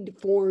 ugly,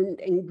 deformed,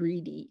 and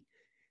greedy,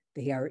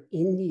 they are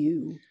in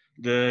you.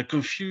 The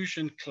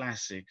Confucian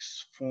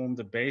classics form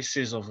the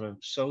basis of a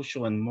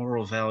social and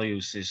moral value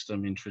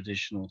system in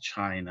traditional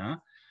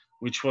China,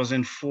 which was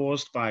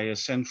enforced by a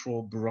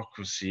central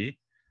bureaucracy,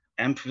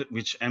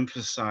 which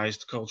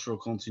emphasized cultural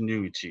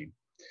continuity.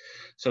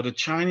 So the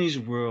Chinese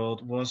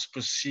world was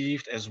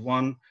perceived as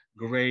one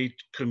great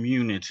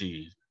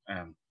community,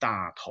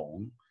 大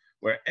同,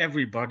 where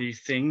everybody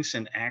thinks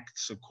and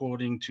acts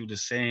according to the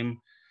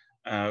same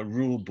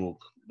rule book,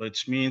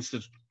 which means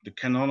that the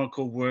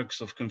canonical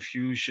works of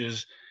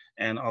Confucius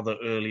and other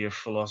earlier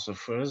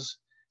philosophers,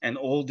 and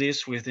all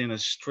this within a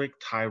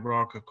strict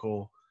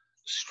hierarchical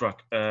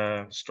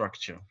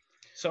structure.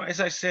 So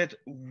as I said,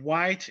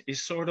 white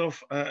is sort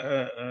of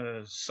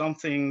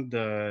something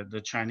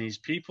the Chinese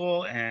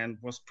people and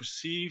was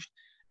perceived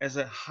as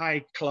a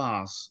high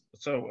class,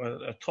 so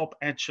a top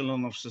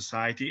echelon of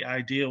society.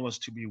 Ideal was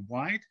to be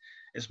white,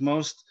 as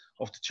most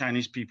of the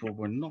Chinese people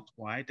were not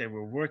white. They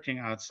were working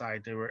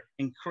outside. They were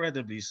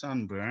incredibly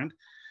sunburned,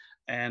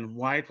 and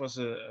white was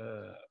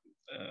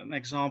an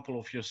example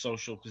of your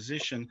social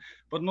position,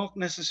 but not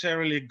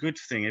necessarily a good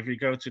thing. If we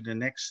go to the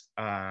next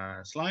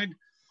slide,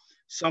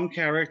 some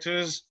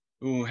characters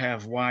who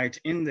have white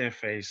in their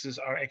faces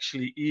are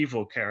actually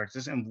evil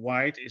characters, and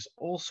white is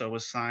also a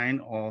sign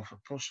of a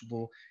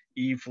possible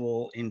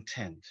evil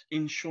intent.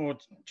 In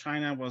short,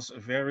 China was a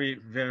very,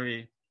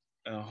 very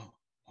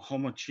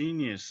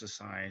homogeneous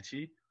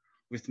society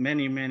with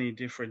many, many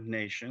different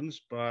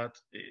nations,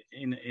 but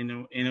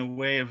in a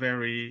way,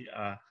 very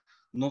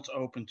not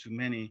open to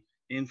many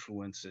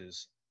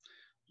influences.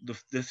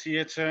 The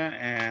theater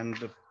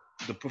and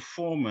the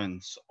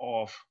performance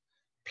of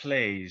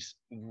plays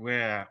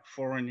where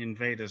foreign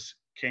invaders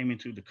came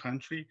into the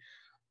country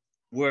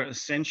were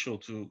essential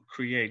to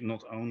create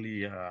not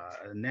only a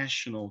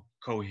national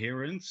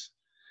coherence,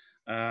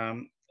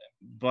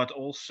 but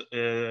also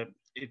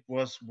it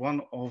was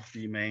one of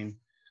the main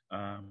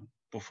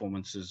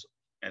performances,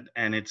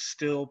 and it's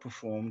still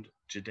performed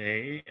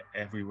today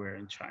everywhere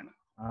in China.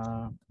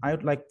 I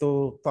would like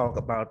to talk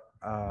about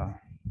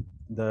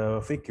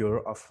the figure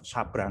of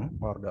Sabrang,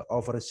 or the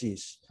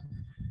overseas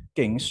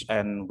kings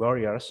and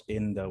warriors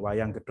in the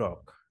Wayang Gedog.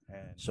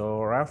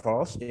 So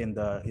Raffles, in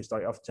the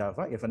History of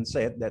Java, even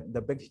said that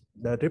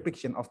the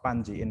depiction of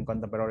Panji in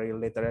contemporary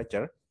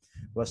literature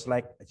was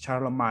like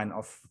Charlemagne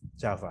of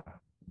Java.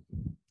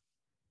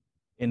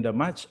 In the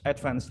much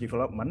advanced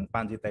development,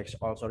 Panji text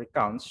also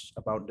recounts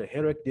about the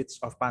heroic deeds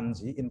of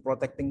Panji in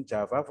protecting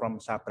Java from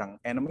Sabrang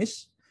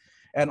enemies,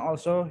 and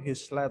also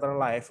his later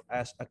life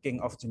as a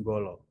king of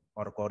Jenggolo,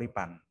 or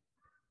Koripan.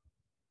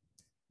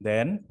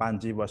 Then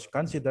Panji was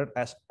considered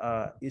as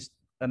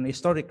an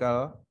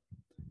historical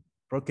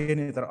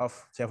progenitor of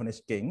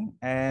Javanese king,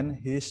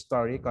 and his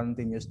story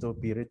continues to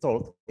be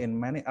retold in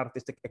many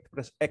artistic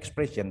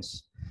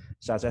expressions,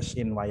 such as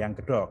in Wayang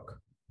Gedog.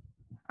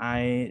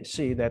 I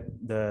see that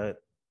the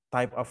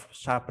type of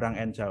Sabrang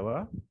and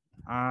Jawa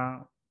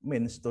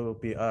means to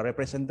be a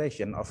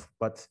representation of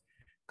both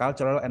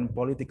cultural and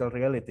political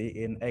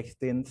reality in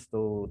 18th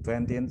to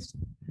 20th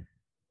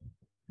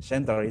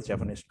century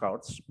Javanese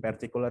courts,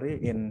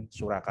 particularly in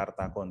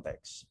Surakarta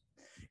context.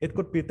 It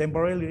could be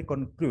temporarily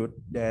concluded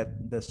that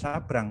the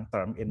Sabrang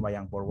term in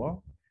Wayang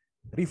Purwo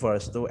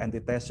refers to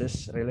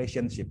antithesis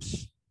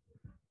relationships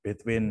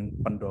between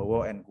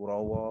Pandowo and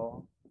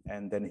Kurawa,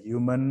 and then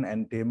human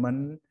and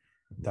demon,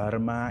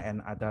 dharma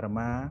and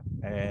adharma,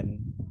 and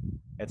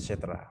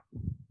etc.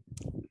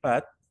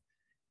 But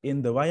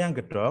in the Wayang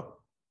Gedok,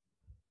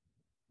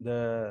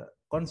 the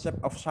concept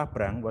of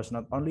sabrang was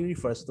not only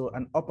refers to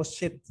an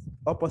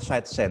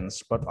opposite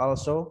sense, but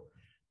also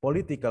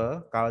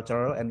political,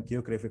 cultural, and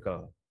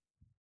geographical.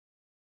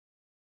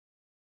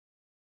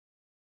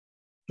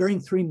 During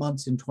 3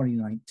 months in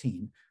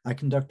 2019, I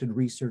conducted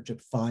research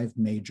at 5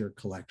 major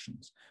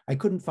collections. I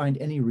couldn't find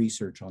any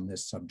research on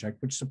this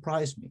subject, which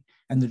surprised me,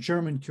 and the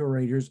German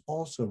curators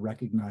also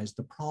recognized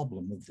the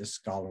problem of this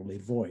scholarly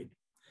void.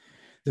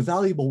 The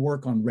valuable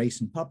work on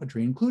race and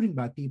puppetry, including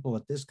by people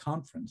at this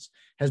conference,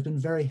 has been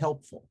very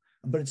helpful,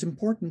 but it's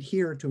important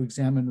here to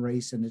examine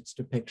race and its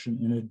depiction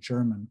in a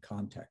German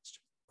context.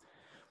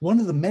 One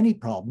of the many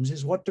problems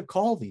is what to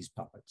call these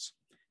puppets.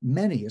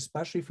 Many,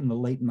 especially from the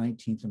late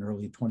 19th and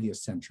early 20th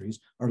centuries,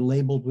 are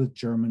labeled with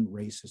German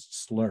racist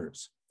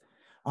slurs.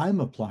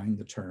 I'm applying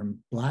the term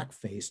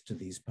blackface to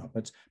these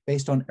puppets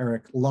based on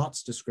Eric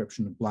Lott's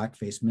description of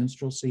blackface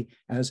minstrelsy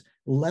as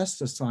less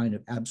a sign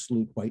of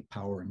absolute white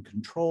power and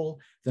control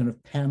than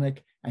of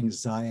panic,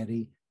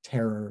 anxiety,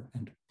 terror,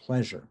 and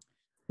pleasure.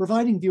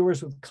 Providing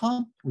viewers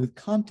with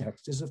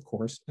context is, of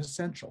course,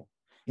 essential.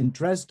 In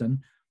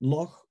Dresden,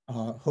 Loch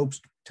hopes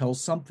to tell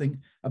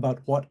something about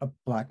what a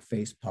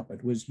blackface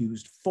puppet was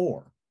used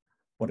for,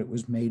 what it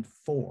was made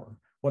for,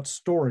 what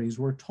stories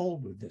were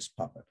told with this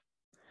puppet.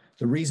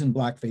 The reason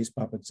blackface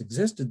puppets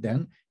existed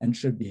then and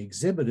should be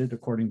exhibited,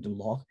 according to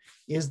Loch,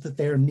 is that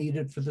they are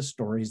needed for the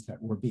stories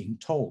that were being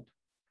told.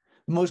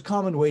 The most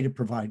common way to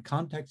provide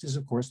context is,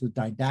 of course, with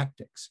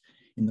didactics.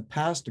 In the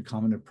past, a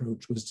common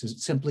approach was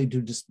simply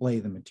to display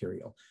the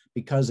material,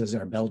 because, as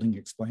our Belding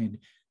explained,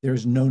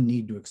 there's no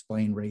need to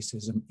explain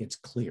racism, it's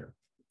clear.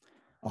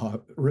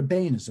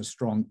 Rebane is a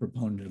strong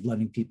proponent of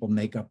letting people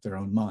make up their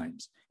own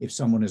minds. If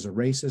someone is a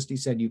racist, he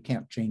said, you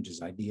can't change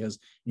his ideas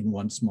in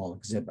one small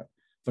exhibit.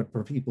 But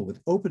for people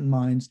with open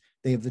minds,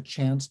 they have the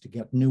chance to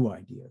get new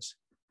ideas.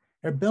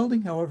 Herr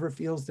Belding, however,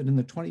 feels that in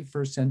the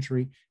 21st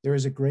century, there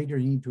is a greater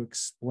need to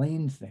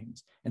explain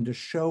things and to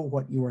show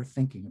what you are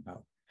thinking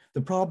about.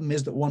 The problem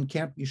is that one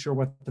can't be sure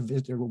what the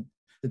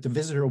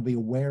visitor will be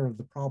aware of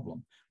the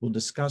problem, will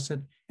discuss it,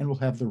 and will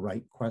have the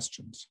right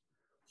questions.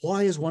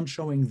 Why is one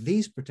showing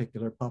these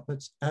particular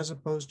puppets as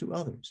opposed to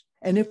others?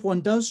 And if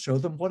one does show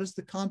them, what is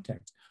the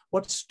context?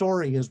 What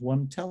story is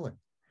one telling?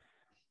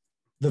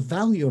 The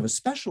value of a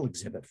special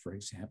exhibit, for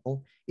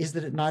example, is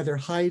that it neither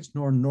hides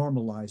nor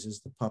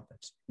normalizes the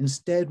puppets.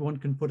 Instead, one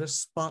can put a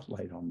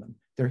spotlight on them,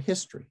 their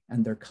history,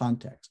 and their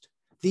context.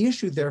 The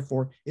issue,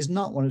 therefore, is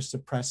not one of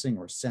suppressing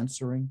or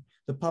censoring.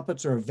 The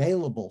puppets are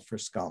available for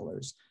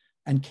scholars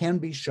and can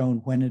be shown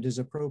when it is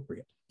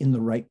appropriate, in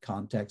the right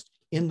context,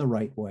 in the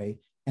right way,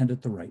 and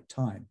at the right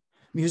time.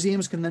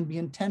 Museums can then be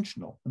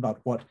intentional about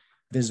what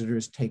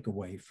visitors take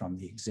away from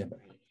the exhibit.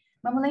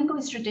 Mamulengo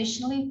is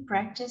traditionally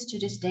practiced to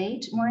this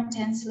date more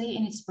intensely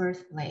in its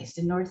birthplace,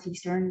 the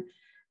northeastern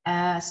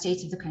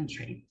states of the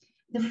country.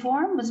 The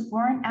form was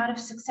born out of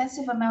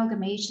successive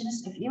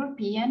amalgamations of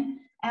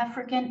European,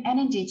 African, and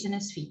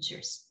indigenous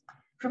features.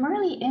 From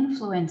early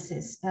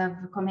influences of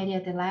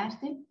Commedia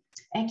dell'arte,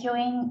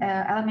 echoing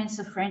elements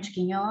of French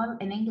guignol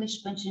and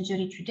English punch and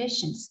judy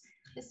traditions.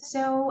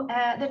 So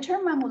the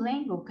term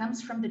mamulengo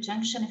comes from the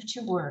junction of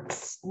two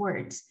words,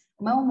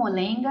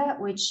 Molenga,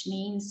 which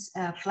means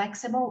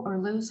flexible or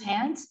loose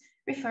hands,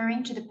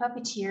 referring to the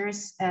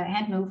puppeteer's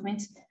hand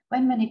movements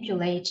when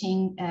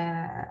manipulating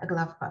a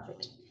glove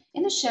puppet.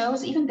 In the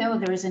shows, even though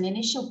there is an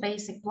initial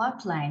basic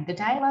plot line, the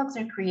dialogues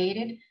are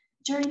created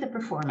during the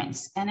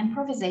performance, and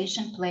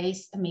improvisation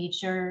plays a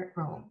major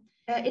role.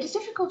 It is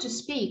difficult to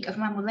speak of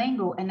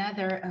mamulengo and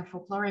other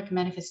folkloric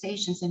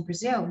manifestations in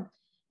Brazil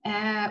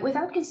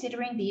without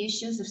considering the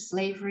issues of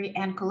slavery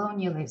and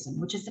colonialism,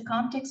 which is the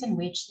context in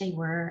which they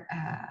were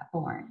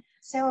born.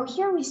 So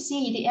here we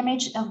see the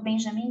image of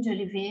Benjamin de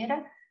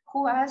Oliveira,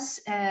 who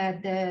was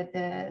the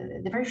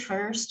very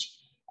first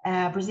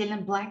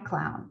Brazilian black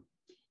clown.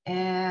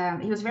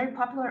 He was a very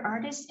popular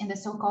artist in the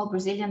so-called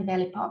Brazilian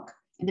Belle Époque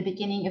in the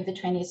beginning of the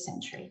 20th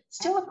century.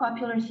 Still a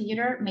popular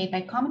theater made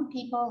by common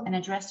people and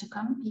addressed to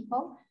common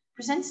people,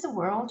 presents the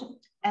world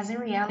as a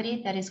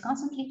reality that is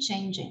constantly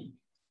changing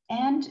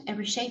and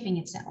reshaping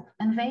itself,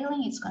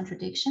 unveiling its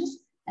contradictions,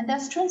 and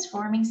thus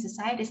transforming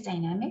society's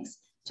dynamics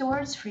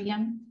towards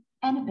freedom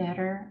and a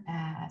better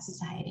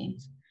society.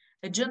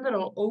 A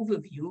general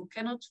overview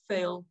cannot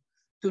fail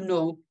to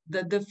note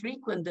that the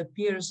frequent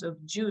appearance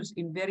of Jews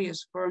in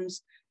various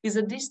forms is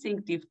a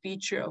distinctive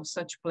feature of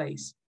such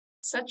plays.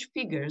 Such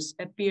figures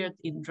appeared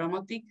in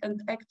dramatic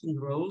and acting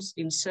roles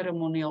in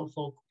ceremonial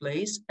folk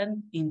plays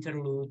and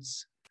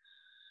interludes.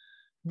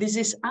 This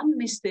is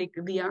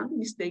the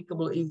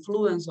unmistakable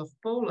influence of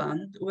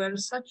Poland, where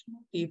such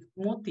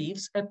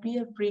motifs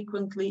appear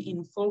frequently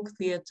in folk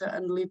theater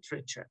and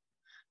literature.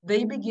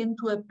 They begin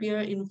to appear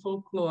in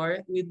folklore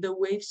with the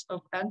waves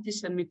of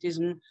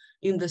anti-Semitism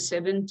in the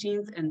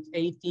 17th and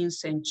 18th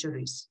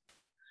centuries.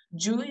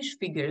 Jewish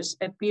figures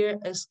appear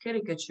as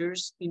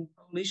caricatures in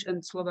Polish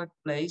and Slovak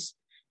plays,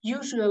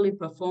 usually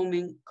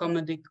performing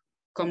comedic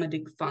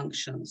comedic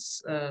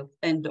functions.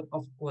 End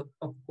of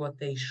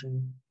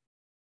quotation.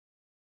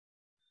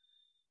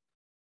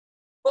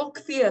 Folk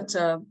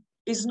theatre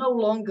is no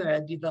longer a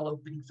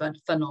developing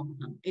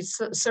phenomenon. It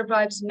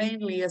survives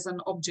mainly as an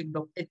object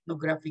of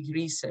ethnographic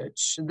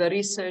research. The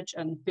research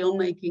and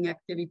filmmaking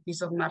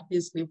activities of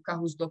Martin Slivka,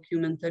 whose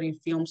documentary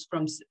films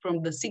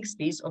from the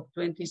 60s of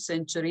 20th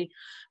century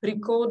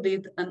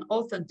recorded an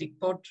authentic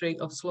portrait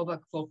of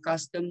Slovak folk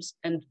customs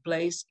and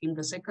place in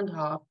the second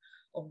half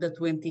of the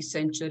 20th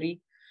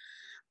century,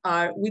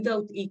 are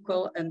without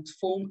equal and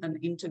form an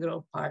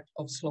integral part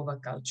of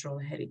Slovak cultural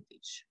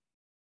heritage.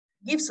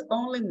 Gives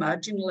only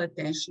marginal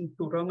attention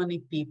to Romani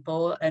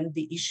people and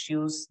the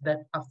issues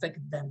that affect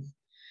them.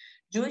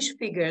 Jewish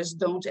figures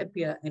don't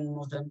appear in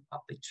modern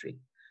puppetry.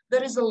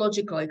 There is a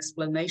logical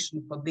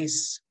explanation for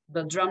this.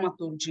 The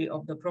dramaturgy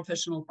of the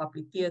professional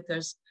puppet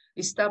theaters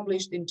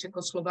established in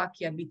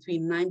Czechoslovakia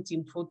between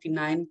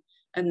 1949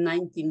 and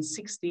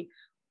 1960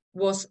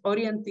 was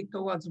oriented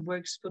towards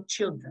works for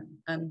children,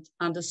 and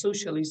under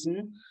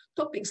socialism,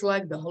 topics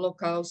like the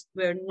Holocaust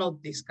were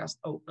not discussed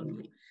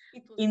openly.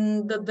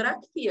 In the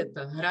drag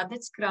theater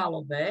Hradec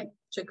Králové,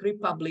 Czech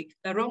Republic,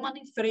 a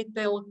Romani fairy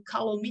tale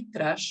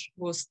Kalomitraž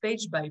was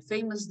staged by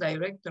famous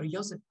director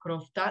Josef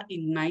Krofta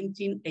in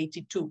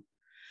 1982.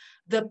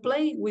 The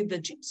play with the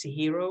gypsy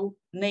hero,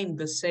 named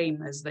the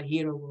same as the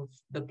hero of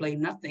the play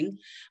Nothing,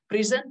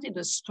 presented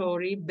a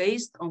story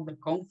based on the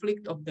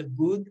conflict of the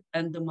good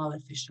and the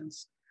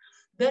maleficence.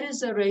 There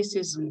is a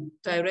racism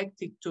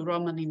directed to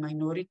Romani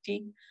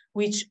minority,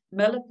 which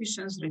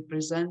maleficence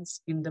represents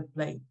in the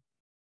play.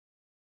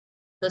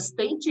 The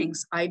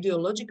staging's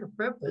ideological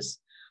purpose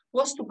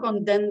was to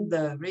condemn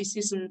the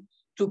racism,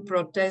 to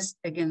protest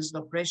against the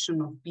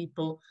oppression of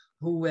people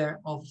who were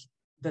of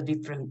the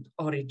different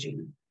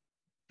origin.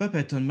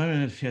 Puppet and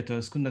marionette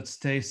theaters could not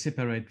stay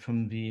separate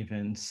from the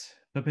events.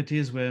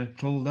 Puppeteers were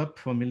called up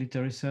for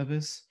military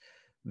service.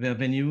 Their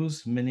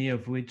venues, many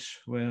of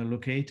which were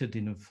located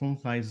in the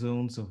frontline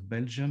zones of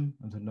Belgium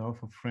and the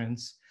north of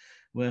France,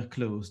 were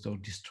closed or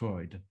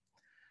destroyed.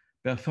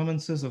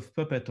 Performances of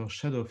puppet or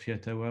shadow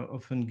theater were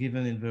often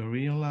given in the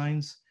rear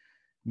lines,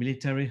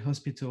 military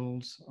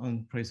hospitals,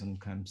 and prison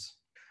camps.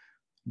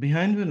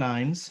 Behind the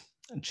lines,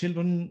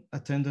 children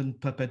attended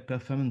puppet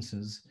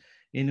performances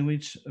in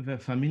which their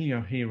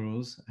familiar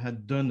heroes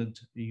had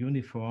donned a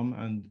uniform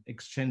and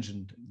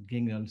exchanged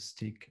gingham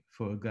stick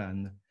for a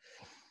gun.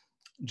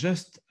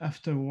 Just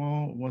after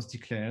war was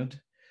declared,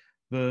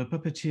 the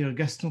puppeteer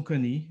Gaston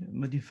Conny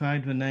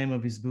modified the name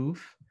of his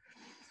booth.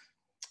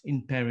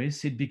 In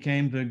Paris, it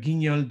became the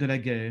Guignol de la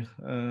Guerre,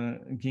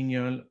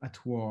 Guignol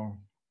at War.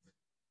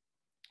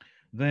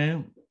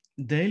 There,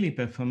 daily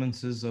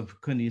performances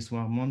of Conny's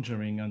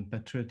warmongering and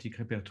patriotic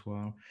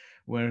repertoire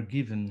were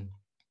given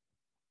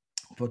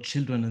for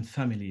children and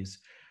families.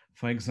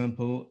 For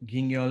example,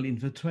 Guignol in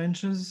the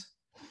Trenches,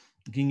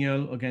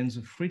 Guignol against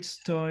the Fritz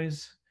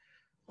toys,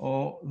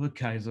 or the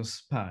Kaiser's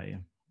Spy.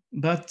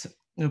 But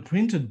the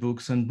printed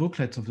books and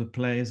booklets of the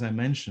plays I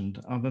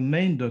mentioned are the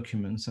main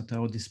documents at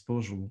our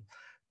disposal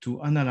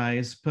to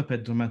analyze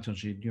puppet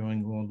dramaturgy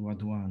during World War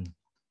I.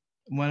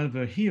 While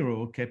the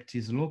hero kept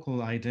his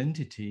local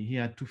identity, he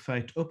had to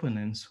fight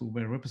opponents who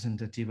were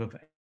representative of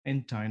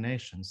entire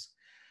nations.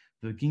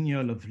 The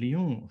Guignol of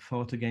Lyon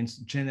fought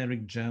against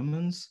generic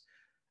Germans.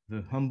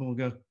 The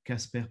Hamburger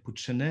Casper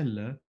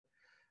Puccinelle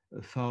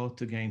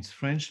fought against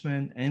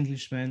Frenchmen,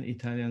 Englishmen,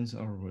 Italians,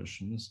 or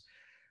Russians,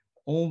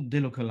 all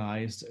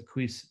delocalized,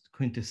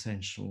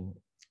 quintessential.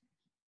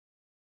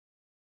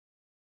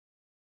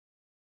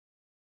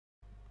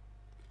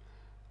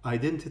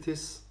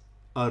 Identities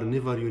are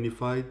never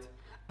unified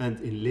and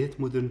in late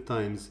modern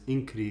times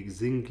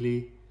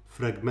increasingly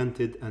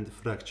fragmented and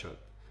fractured,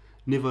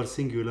 never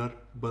singular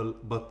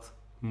but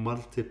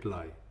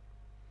multiply.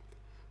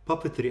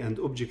 Puppetry and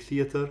object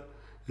theater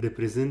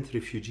represent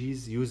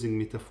refugees using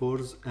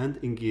metaphors and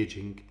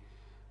engaging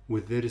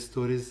with their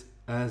stories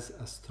as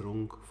a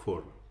strong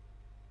form.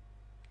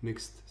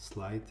 Next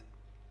slide.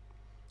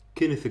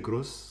 Kenneth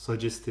Gross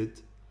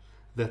suggested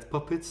that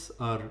puppets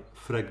are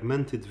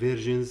fragmented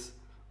versions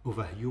of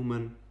a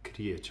human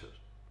creature.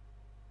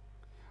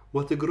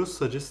 What Gross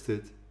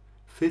suggested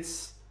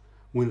fits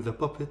when the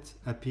puppet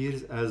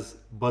appears as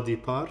body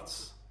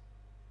parts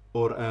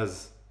or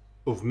as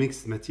of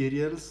mixed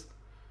materials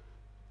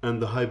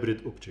and the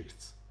hybrid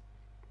objects.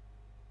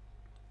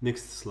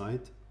 Next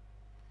slide.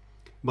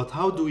 But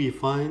how do we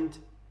find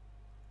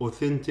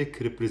authentic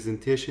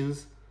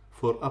representations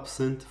for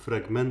absent,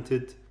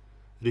 fragmented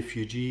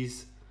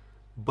refugees,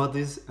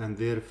 bodies, and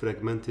their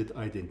fragmented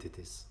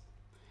identities?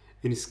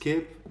 In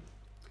Escape,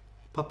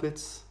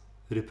 puppets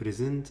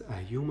represent a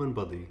human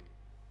body.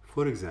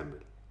 For example,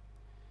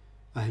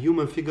 a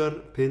human figure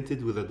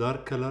painted with a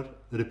dark color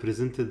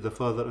represented the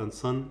father and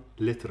son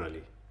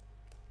literally.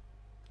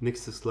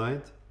 Next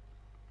slide.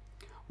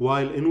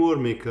 While in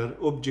Warmaker,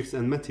 objects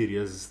and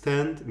materials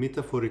stand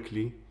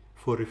metaphorically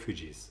for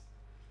refugees,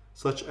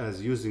 such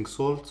as using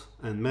salt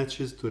and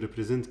matches to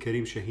represent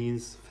Karim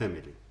Shaheen's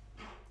family.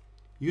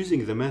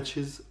 Using the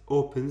matches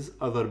opens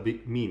other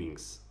big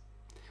meanings.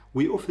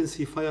 We often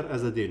see fire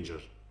as a danger,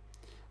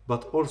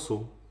 but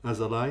also as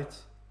a light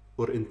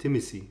or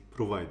intimacy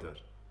provider,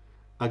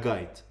 a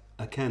guide,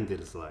 a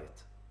candle's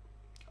light,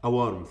 a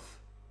warmth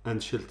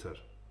and shelter.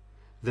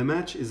 The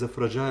match is a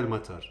fragile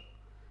matter.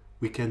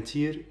 We can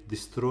tear,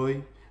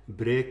 destroy,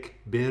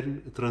 break,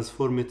 burn,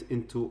 transform it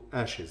into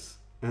ashes,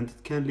 and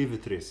it can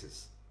leave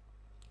traces.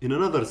 In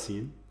another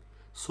scene,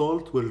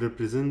 salt will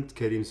represent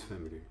Karim's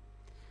family.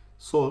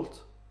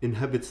 Salt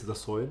inhabits the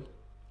soil,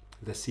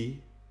 the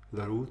sea,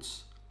 the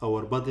roots,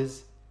 our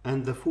bodies,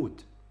 and the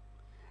food.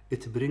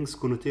 It brings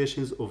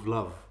connotations of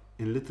love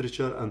in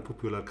literature and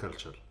popular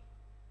culture.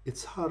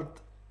 It's hard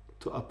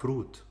to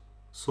uproot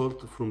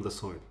salt from the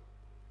soil,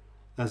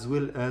 as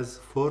well as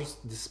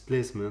forced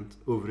displacement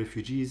of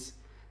refugees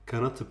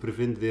cannot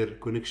prevent their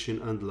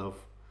connection and love,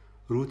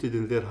 rooted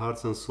in their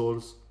hearts and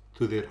souls,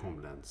 to their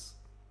homelands.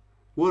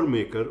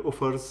 Warmaker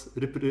offers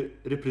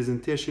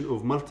representation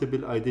of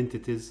multiple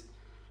identities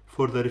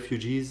for the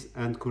refugees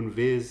and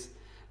conveys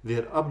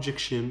their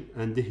abjection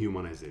and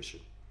dehumanization.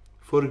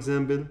 For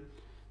example,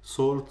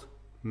 salt,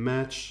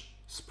 match,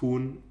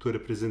 spoon to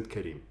represent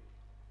Karim.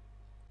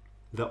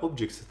 The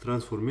object's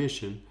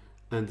transformation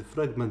and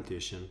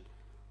fragmentation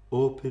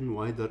open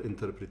wider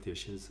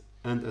interpretations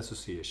and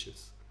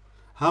associations.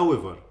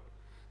 However,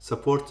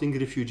 supporting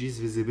refugees'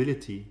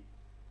 visibility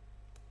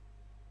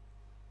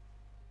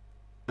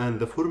and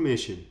the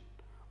formation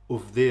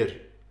of their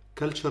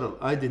cultural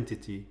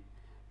identity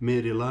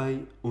may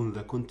rely on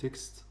the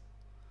context,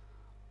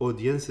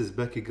 audience's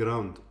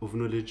background of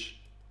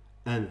knowledge,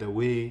 and the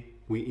way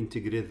we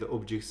integrate the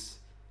objects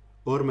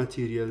or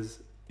materials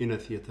in a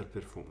theater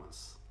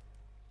performance.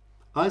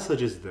 I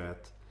suggest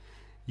that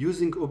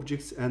using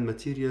objects and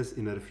materials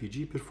in a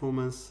refugee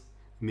performance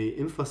may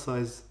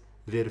emphasize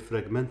their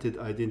fragmented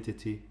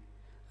identity,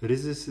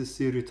 resist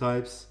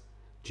stereotypes,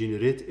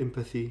 generate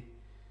empathy,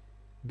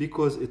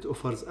 because it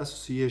offers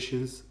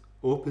associations,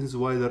 opens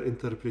wider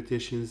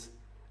interpretations,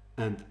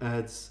 and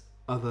adds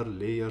other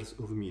layers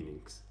of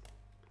meanings.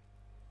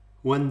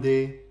 One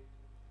day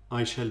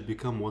I shall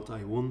become what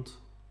I want.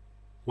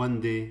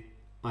 One day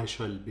I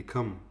shall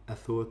become a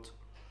thought.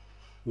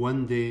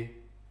 One day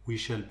we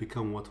shall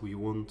become what we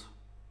want.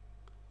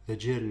 The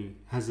journey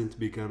hasn't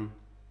begun,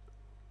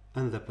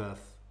 and the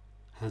path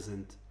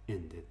hasn't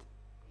ended.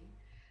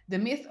 The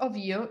myth of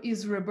Io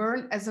is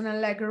reborn as an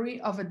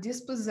allegory of a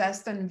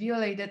dispossessed and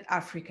violated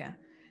Africa,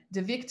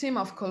 the victim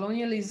of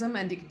colonialism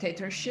and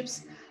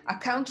dictatorships, a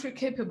country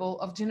capable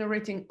of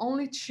generating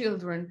only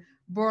children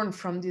born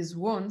from these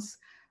wounds,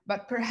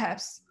 but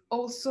perhaps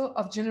also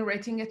of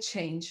generating a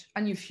change,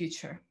 a new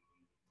future.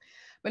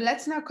 But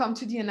let's now come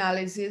to the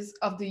analysis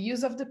of the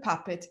use of the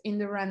puppet in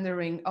the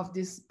rendering of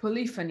this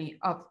polyphony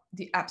of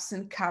the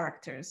absent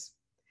characters.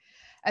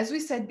 As we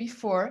said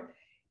before,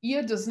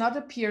 Io does not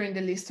appear in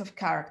the list of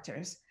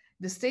characters.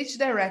 The stage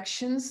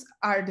directions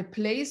are the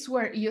place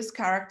where Io's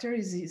character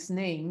is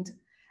named,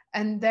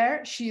 and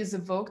there she is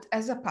evoked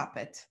as a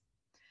puppet.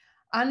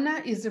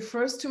 Anna is the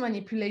first to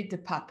manipulate the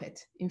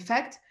puppet. In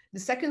fact, the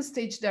second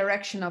stage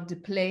direction of the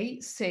play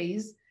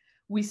says,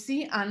 we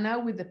see Anna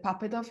with the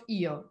puppet of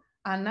Io.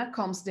 Anna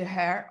combs the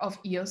hair of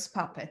Io's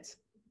puppet.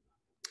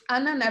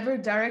 Anna never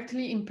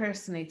directly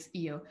impersonates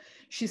Io.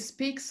 She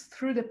speaks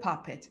through the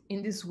puppet.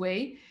 In this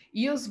way,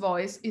 Io's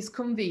voice is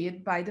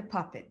conveyed by the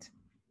puppet.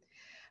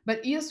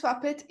 But Io's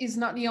puppet is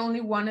not the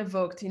only one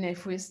evoked in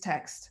Efui's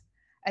text.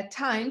 At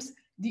times,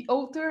 the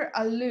author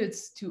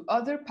alludes to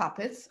other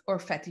puppets or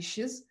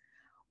fetishes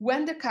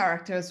when the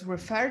characters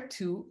referred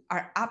to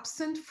are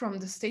absent from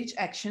the stage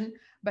action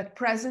but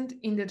present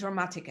in the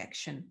dramatic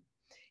action,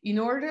 in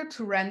order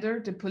to render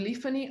the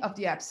polyphony of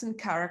the absent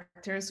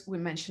characters we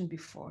mentioned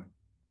before.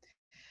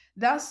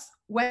 Thus,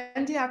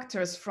 when the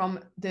actors from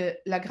the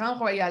La Grande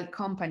Royale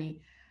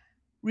Company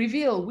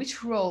reveal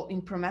which role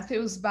in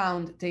Prometheus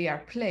Bound they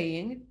are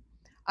playing,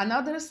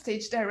 another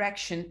stage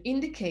direction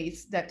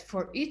indicates that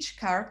for each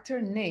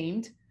character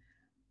named,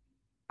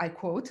 I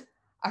quote,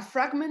 a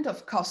fragment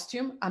of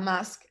costume, a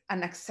mask,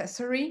 an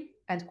accessory,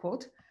 end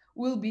quote,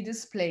 will be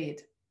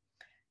displayed.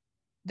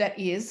 That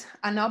is,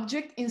 an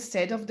object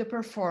instead of the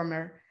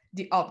performer.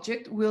 The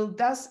object will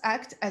thus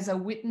act as a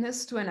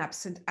witness to an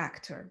absent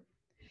actor.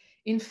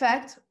 In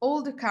fact,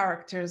 all the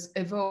characters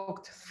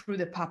evoked through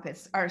the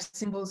puppets are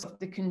symbols of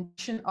the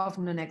condition of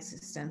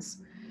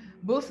non-existence.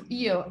 Both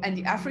Io and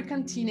the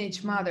African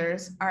teenage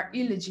mothers are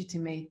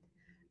illegitimate,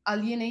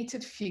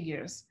 alienated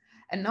figures,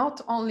 and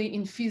not only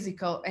in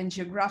physical and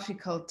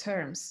geographical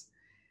terms.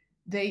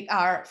 They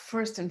are,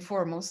 first and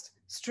foremost,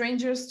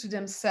 strangers to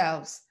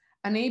themselves,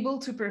 unable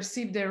to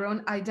perceive their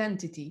own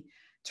identity,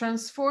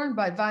 transformed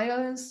by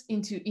violence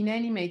into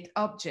inanimate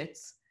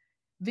objects,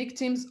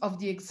 victims of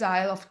the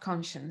exile of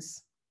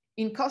conscience.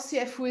 In Kossi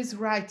Efui's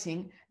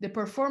writing, the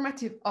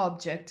performative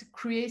object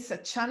creates a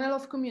channel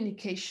of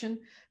communication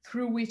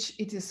through which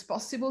it is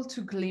possible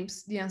to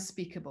glimpse the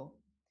unspeakable.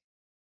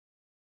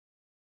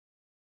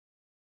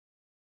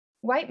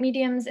 White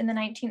mediums in the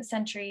 19th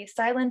century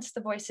silenced the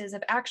voices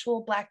of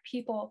actual Black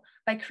people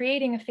by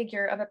creating a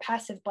figure of a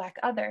passive Black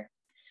other,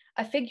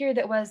 a figure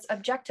that was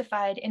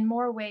objectified in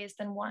more ways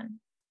than one,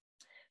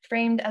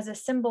 framed as a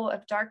symbol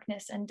of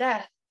darkness and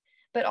death,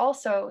 but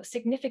also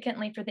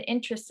significantly for the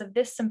interests of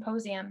this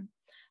symposium,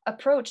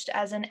 approached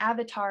as an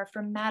avatar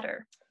for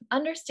matter.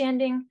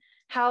 Understanding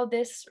how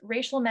this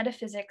racial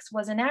metaphysics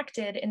was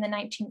enacted in the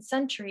 19th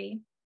century,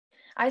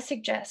 I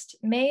suggest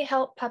may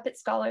help puppet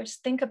scholars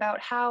think about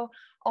how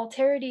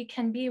alterity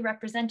can be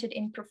represented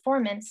in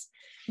performance,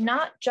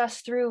 not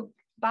just through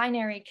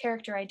binary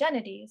character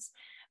identities,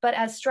 but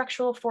as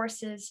structural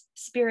forces,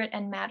 spirit,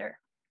 and matter.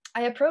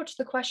 I approach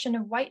the question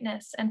of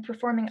whiteness and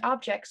performing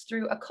objects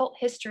through occult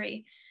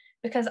history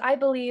because I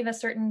believe a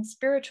certain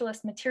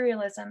spiritualist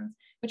materialism,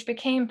 which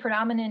became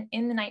predominant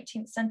in the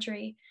 19th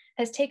century,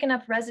 has taken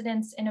up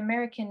residence in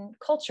American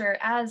culture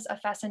as a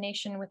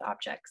fascination with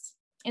objects.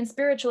 In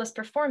spiritualist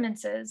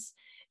performances,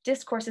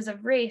 discourses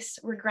of race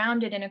were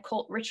grounded in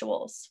occult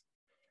rituals.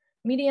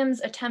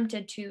 Mediums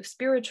attempted to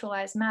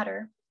spiritualize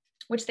matter,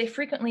 which they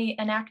frequently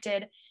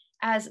enacted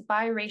as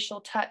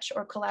biracial touch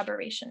or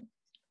collaboration.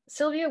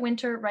 Sylvia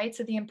Wynter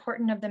writes of the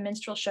importance of the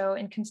minstrel show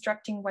in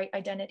constructing white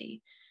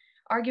identity,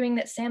 arguing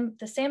that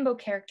the Sambo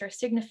character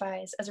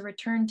signifies as a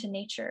return to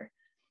nature,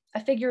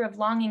 a figure of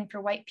longing for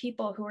white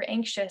people who were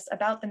anxious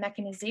about the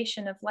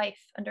mechanization of life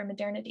under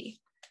modernity.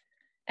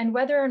 And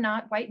whether or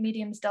not white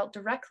mediums dealt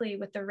directly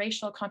with the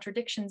racial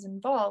contradictions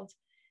involved,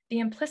 the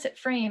implicit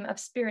frame of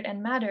spirit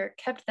and matter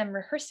kept them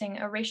rehearsing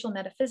a racial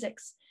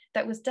metaphysics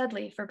that was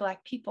deadly for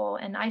Black people,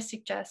 and I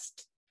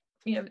suggest,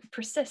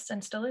 persists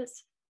and still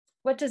is.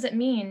 What does it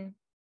mean,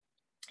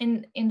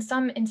 in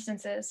some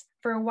instances,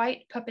 for a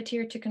white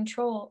puppeteer to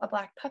control a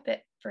Black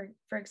puppet,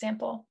 for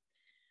example?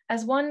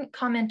 As one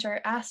commenter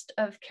asked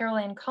of Carol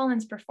Ann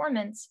Collins'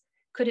 performance,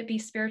 could it be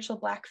spiritual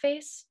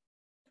blackface?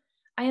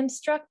 I am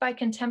struck by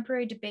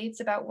contemporary debates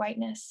about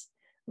whiteness.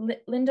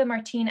 Linda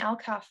Martine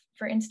Alcoff,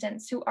 for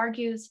instance, who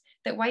argues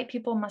that white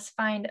people must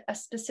find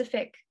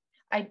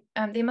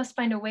they must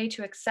find a way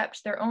to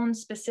accept their own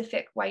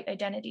specific white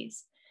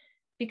identities.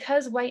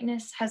 Because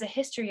whiteness has a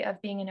history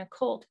of being an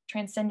occult,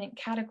 transcendent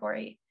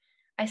category,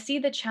 I see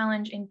the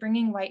challenge in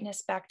bringing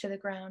whiteness back to the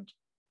ground.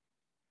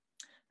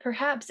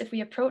 Perhaps if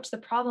we approach the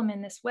problem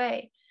in this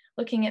way,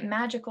 looking at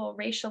magical,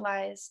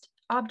 racialized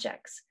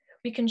objects,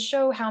 we can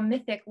show how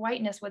mythic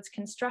whiteness was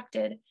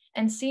constructed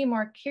and see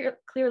more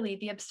clearly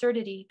the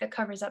absurdity that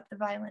covers up the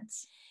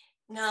violence.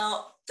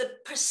 Now, the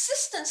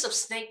persistence of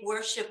snake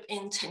worship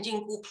in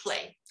Tenjingu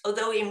play,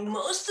 although in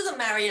most of the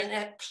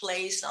marionette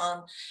plays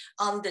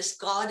on this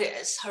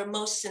goddess, her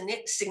most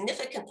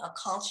significant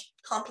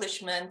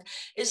accomplishment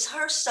is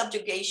her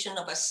subjugation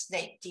of a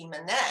snake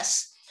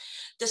demoness.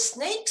 The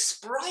snake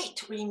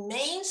sprite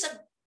remains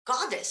a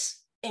goddess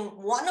in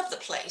one of the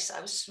plays.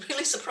 I was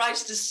really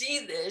surprised to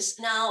see this.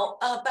 Now,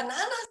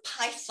 Banana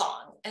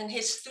Python and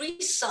his three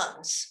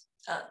sons,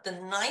 the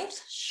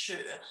 9th Shi,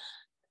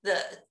 the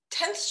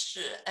 10th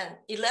Shi, and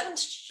 11th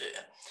Shi,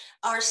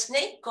 are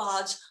snake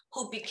gods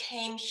who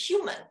became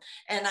human.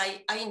 And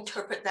I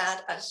interpret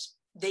that as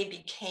they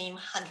became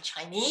Han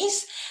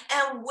Chinese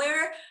and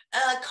were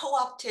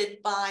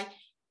co-opted by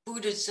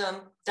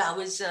Buddhism,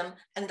 Taoism,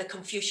 and the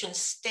Confucian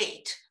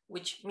state,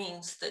 which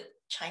means the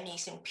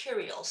Chinese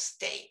imperial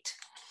state.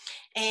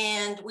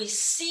 And we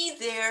see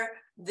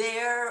their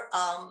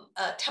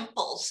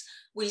temples.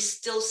 We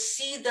still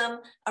see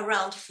them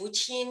around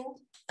Fuqin.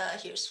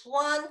 Here's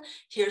one,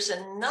 here's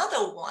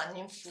another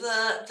one.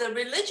 The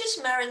religious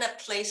marionette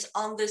plays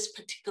on this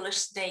particular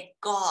snake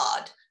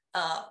god,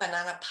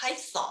 Banana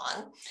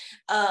Python.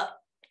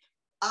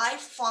 I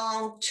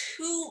found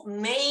two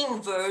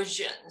main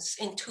versions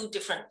in two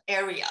different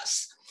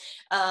areas.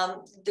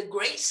 The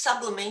great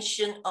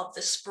sublimation of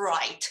the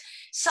sprite.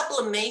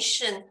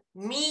 Sublimation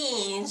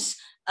means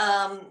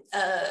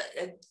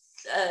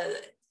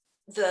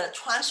the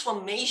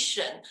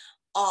transformation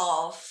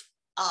of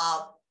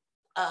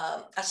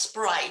a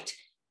sprite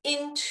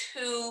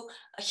into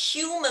a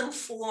human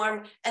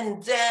form,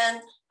 and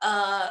then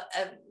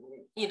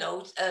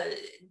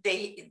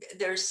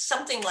there's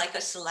something like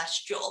a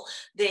celestial.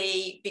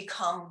 They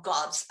become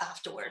gods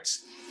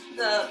afterwards.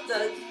 The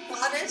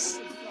goddess,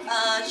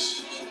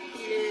 she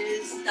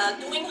is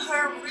doing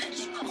her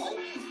ritual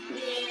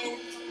in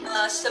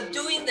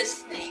subduing the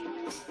snake.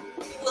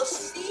 You will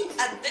see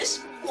at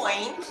this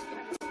point,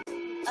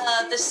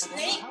 the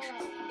snake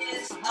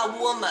is a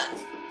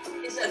woman.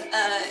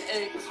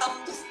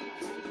 Comes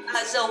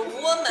as a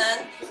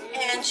woman,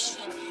 and she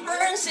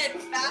turns it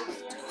back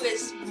to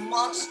its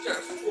monster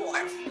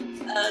form.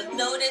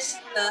 Notice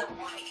the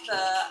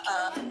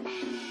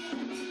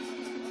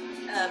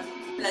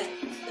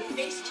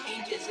face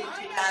changes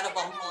into that of a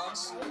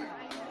monster.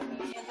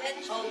 And then,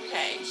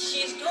 okay,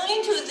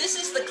 this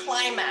is the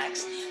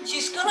climax.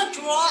 She's gonna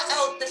draw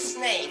out the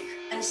snake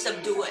and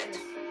subdue it.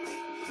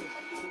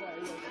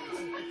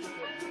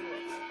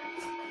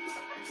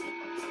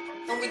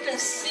 And we can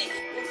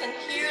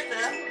hear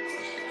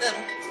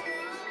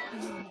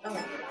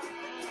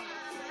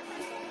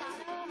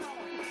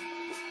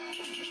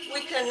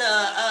we can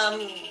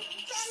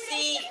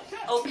see,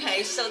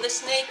 okay, so the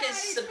snake is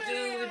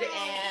subdued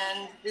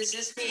and This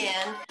is the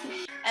end.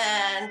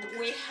 And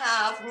we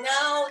have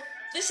now,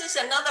 this is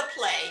another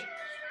play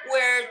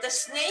where the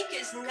snake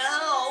is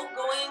now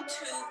going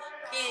to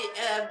be,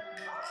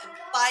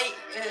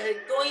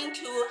 going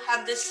to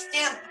have this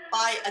stamp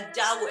by a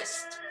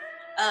Taoist,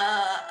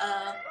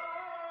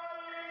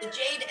 the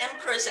Jade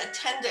Emperor's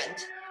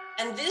attendant.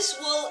 And this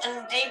will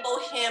enable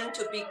him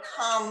to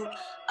become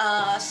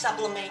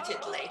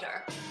sublimated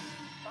later.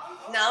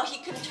 Now he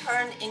can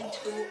turn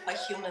into a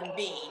human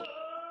being.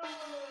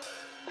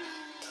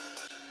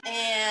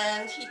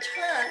 And he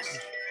turns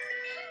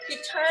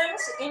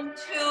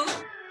into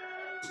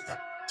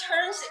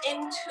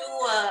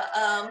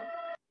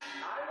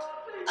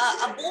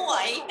a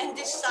boy and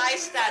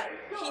decides that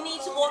he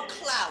needs more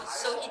clout.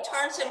 So he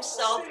turns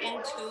himself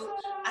into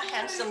a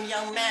handsome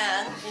young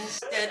man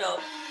instead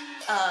of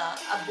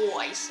a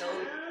boy. So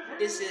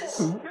this is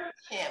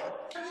him.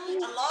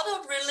 A lot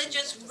of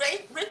religious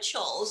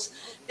rituals,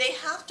 they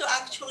have to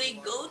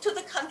actually go to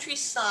the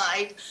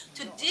countryside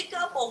to dig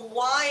up a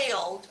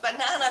wild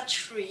banana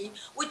tree,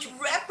 which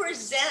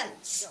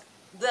represents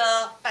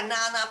the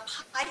banana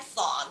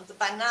python, the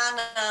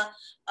banana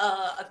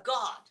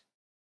god.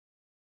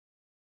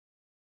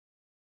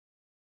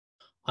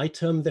 I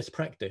term this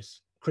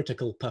practice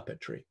critical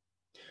puppetry,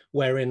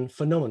 wherein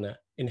phenomena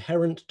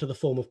inherent to the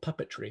form of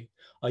puppetry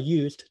are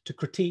used to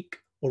critique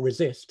or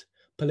resist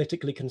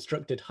politically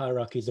constructed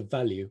hierarchies of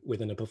value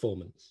within a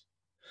performance.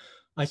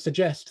 I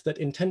suggest that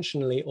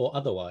intentionally or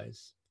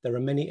otherwise, there are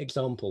many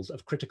examples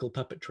of critical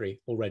puppetry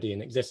already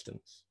in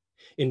existence.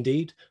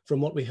 Indeed, from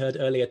what we heard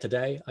earlier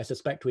today, I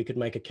suspect we could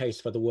make a case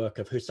for the work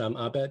of Hussam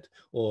Abed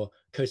or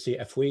Kosi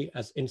Efwi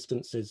as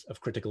instances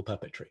of critical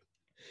puppetry.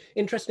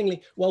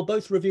 Interestingly, while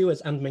both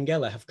reviewers and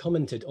Minghella have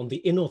commented on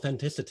the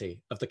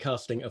inauthenticity of the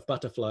casting of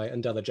Butterfly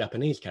and other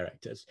Japanese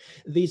characters,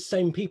 these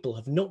same people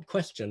have not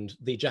questioned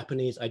the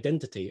Japanese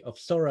identity of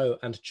Soro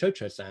and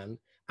Cho-Cho-san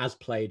as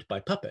played by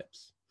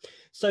puppets.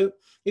 So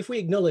if we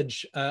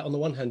acknowledge, on the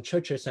one hand,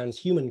 Cho-Cho-san's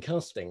human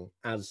casting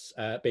as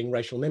being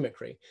racial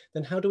mimicry,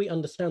 then how do we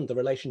understand the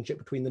relationship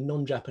between the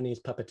non-Japanese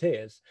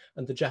puppeteers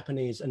and the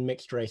Japanese and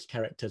mixed race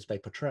characters they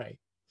portray?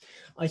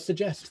 I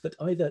suggest that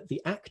either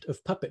the act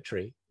of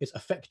puppetry is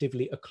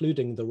effectively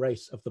occluding the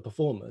race of the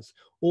performers,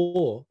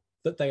 or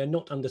that they are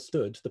not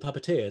understood, the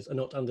puppeteers are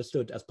not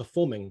understood as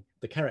performing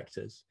the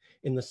characters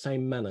in the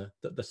same manner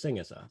that the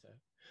singers are.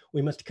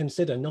 We must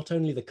consider not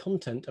only the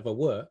content of a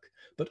work,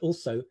 but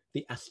also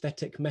the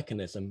aesthetic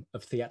mechanism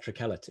of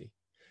theatricality.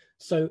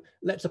 So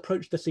let's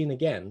approach the scene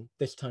again,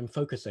 this time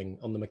focusing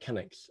on the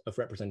mechanics of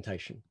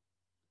representation.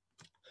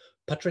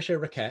 Patricia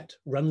Raquette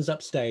runs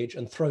upstage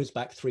and throws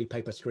back 3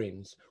 paper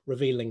screens,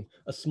 revealing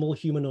a small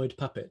humanoid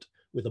puppet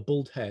with a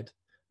bald head,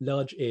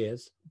 large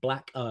ears,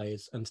 black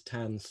eyes, and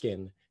tan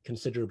skin,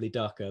 considerably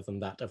darker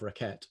than that of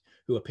Raquette,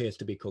 who appears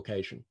to be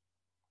Caucasian.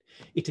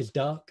 It is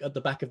dark at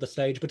the back of the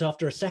stage, but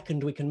after a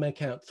second we can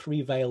make out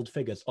 3 veiled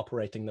figures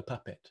operating the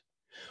puppet.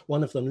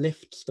 One of them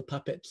lifts the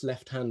puppet's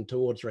left hand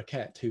towards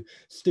Raquette, who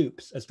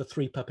stoops as the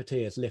 3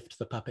 puppeteers lift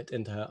the puppet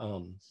into her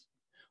arms.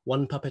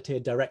 One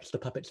puppeteer directs the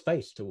puppet's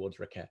face towards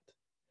Raquette.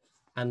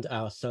 "And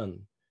our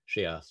son?"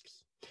 she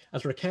asks.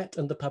 As Raquette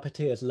and the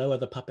puppeteers lower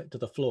the puppet to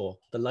the floor,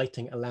 the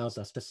lighting allows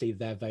us to see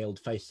their veiled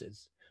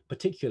faces,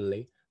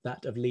 particularly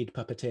that of lead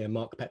puppeteer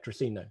Mark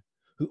Petrosino,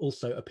 who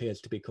also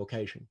appears to be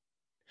Caucasian.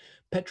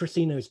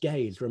 Petrosino's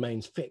gaze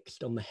remains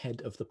fixed on the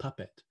head of the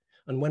puppet,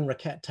 and when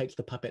Raquette takes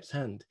the puppet's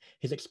hand,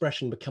 his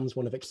expression becomes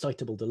one of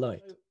excitable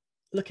delight.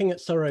 Looking at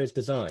Soro's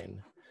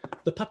design,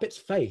 the puppet's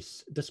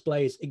face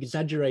displays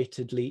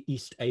exaggeratedly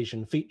East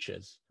Asian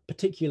features,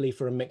 particularly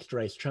for a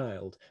mixed-race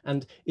child,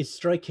 and is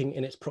striking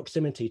in its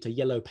proximity to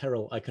yellow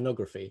peril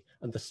iconography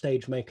and the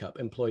stage makeup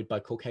employed by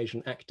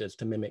Caucasian actors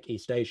to mimic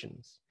East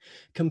Asians.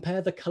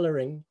 Compare the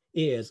colouring,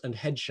 ears, and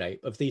head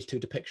shape of these 2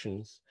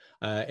 depictions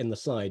in the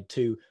slide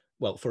to,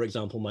 well, for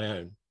example, my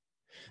own.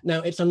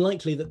 Now, it's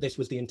unlikely that this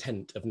was the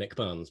intent of Nick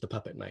Barnes, the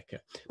puppet maker,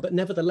 but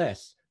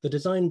nevertheless, the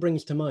design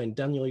brings to mind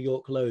Daniel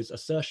York-Low's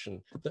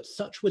assertion that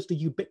such was the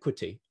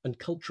ubiquity and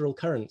cultural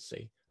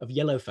currency of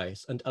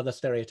yellowface and other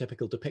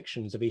stereotypical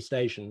depictions of East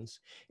Asians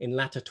in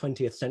latter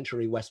 20th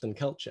century Western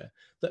culture,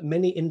 that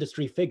many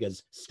industry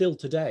figures still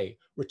today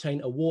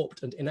retain a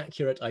warped and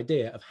inaccurate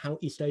idea of how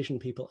East Asian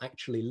people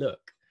actually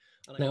look.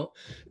 Now,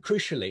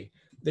 crucially,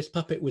 this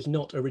puppet was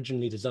not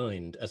originally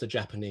designed as a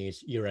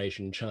Japanese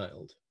Eurasian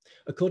child.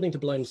 According to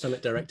Blind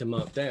Summit director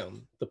Mark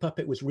Down, the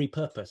puppet was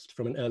repurposed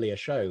from an earlier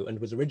show and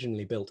was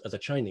originally built as a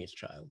Chinese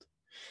child.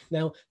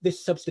 Now,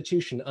 this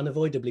substitution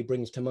unavoidably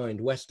brings to mind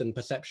Western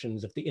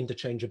perceptions of the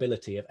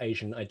interchangeability of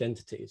Asian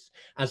identities,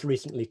 as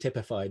recently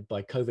typified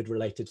by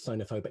COVID-related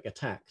xenophobic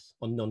attacks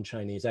on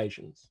non-Chinese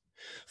Asians.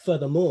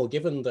 Furthermore,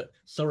 given that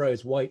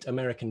Soro's white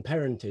American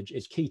parentage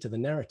is key to the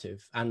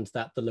narrative and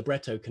that the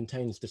libretto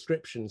contains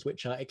descriptions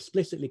which are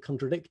explicitly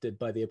contradicted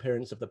by the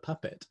appearance of the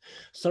puppet,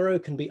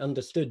 Soro can be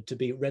understood to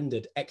be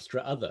rendered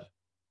extra other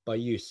by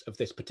use of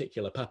this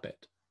particular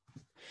puppet.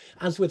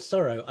 As with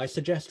Soro, I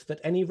suggest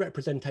that any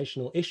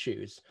representational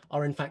issues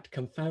are in fact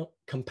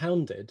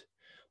compounded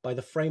by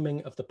the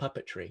framing of the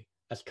puppetry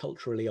as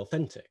culturally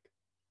authentic.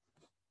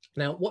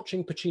 Now,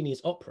 watching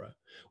Puccini's opera,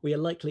 we are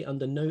likely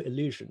under no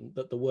illusion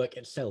that the work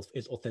itself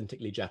is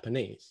authentically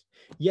Japanese.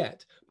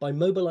 Yet, by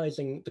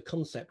mobilizing the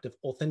concept of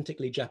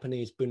authentically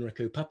Japanese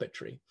bunraku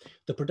puppetry,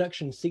 the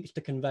production seeks to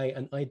convey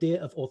an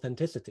idea of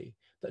authenticity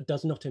that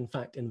does not in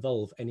fact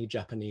involve any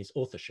Japanese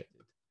authorship.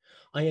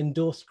 I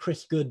endorse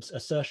Chris Good's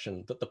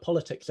assertion that the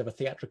politics of a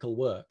theatrical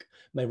work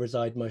may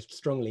reside most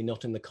strongly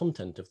not in the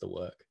content of the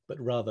work, but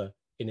rather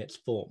in its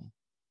form.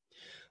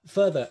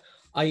 Further,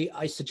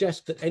 I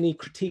suggest that any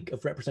critique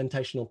of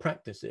representational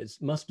practices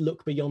must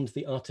look beyond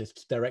the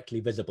artists directly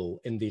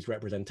visible in these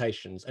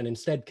representations and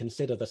instead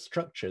consider the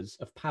structures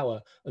of power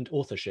and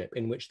authorship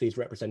in which these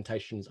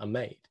representations are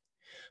made.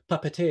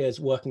 Puppeteers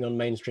working on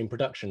mainstream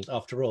productions,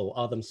 after all,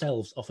 are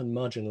themselves often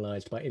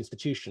marginalized by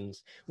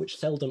institutions which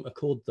seldom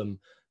accord them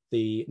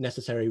the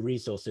necessary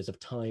resources of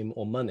time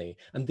or money,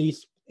 and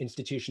these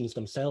institutions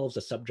themselves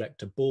are subject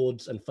to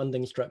boards and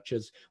funding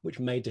structures which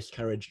may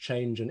discourage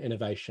change and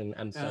innovation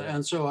and so on.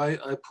 And so I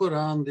put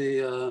on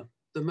the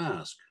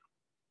mask.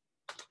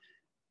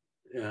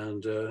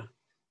 And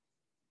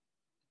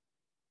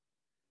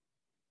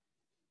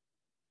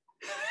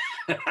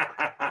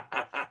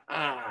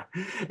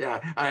yeah,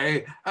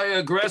 I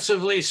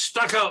aggressively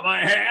stuck out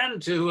my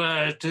hand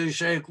to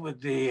shake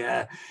with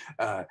the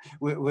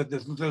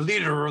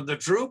leader of the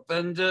troupe,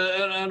 and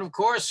of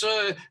course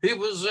he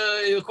was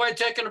quite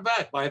taken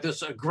aback by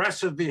this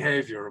aggressive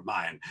behavior of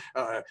mine.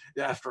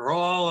 After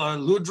all,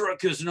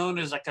 Ludruk is known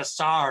as a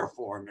Kasar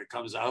form. It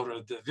comes out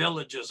of the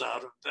villages,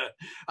 out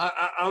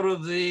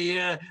of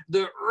the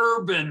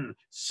urban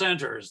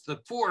centers, the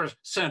poor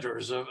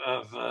centers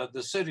of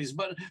the cities,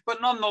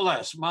 but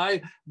nonetheless,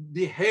 my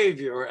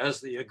behavior as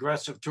the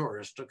aggressive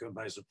tourist took him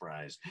by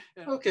surprise.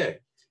 Okay,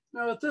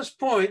 now at this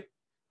point,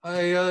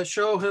 I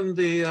show him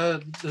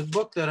the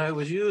book that I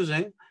was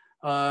using,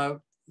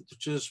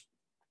 which is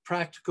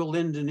Practical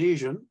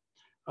Indonesian.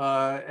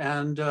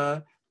 Practical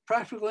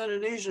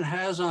Indonesian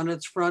has on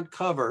its front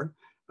cover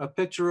a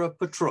picture of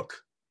Petruk.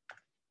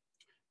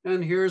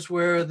 And here's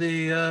where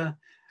the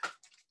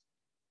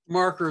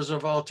markers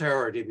of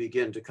alterity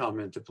begin to come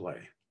into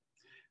play.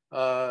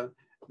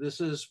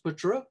 This is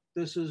Petruk,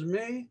 this is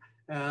me,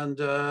 and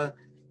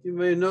you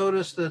may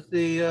notice that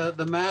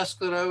the mask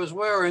that I was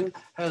wearing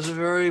has a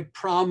very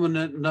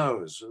prominent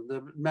nose.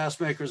 The mask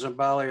makers in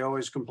Bali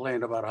always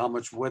complain about how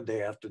much wood they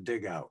have to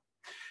dig out.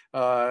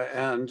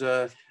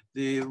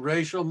 The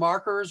racial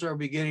markers are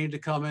beginning to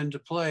come into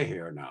play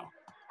here now.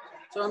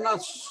 So I'm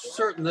not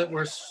certain that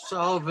we're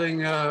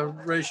solving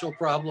racial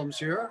problems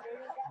here.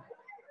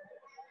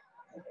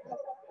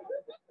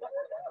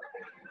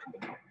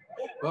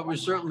 But we're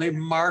certainly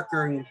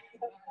marking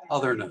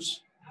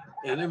otherness.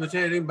 And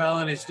imitating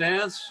Balinese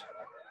dance,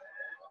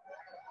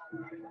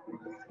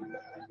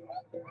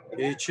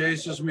 he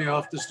chases me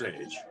off the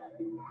stage.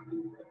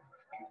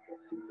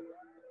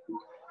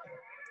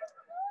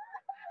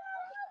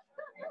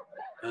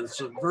 And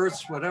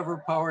subverts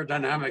whatever power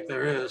dynamic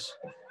there is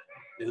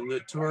in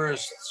the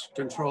tourists'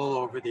 control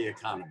over the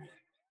economy.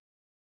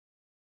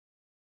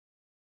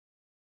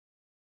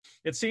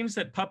 It seems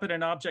that puppet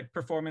and object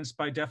performance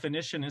by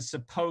definition is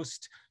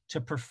supposed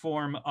to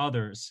perform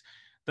others.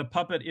 The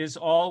puppet is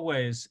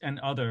always an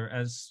other,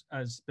 as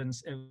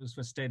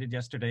was stated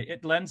yesterday.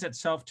 It lends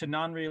itself to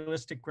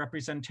non-realistic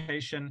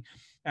representation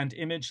and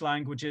image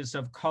languages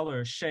of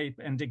color,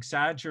 shape, and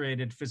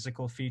exaggerated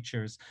physical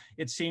features.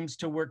 It seems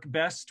to work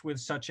best with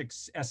such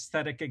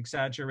aesthetic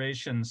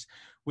exaggerations,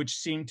 which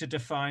seem to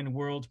define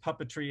world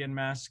puppetry and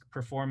mask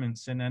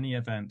performance in any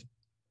event.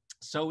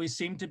 So we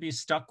seem to be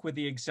stuck with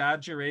the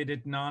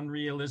exaggerated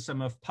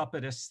non-realism of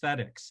puppet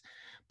aesthetics.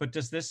 But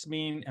does this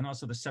mean, and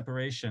also the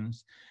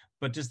separations,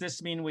 but does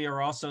this mean we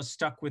are also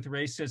stuck with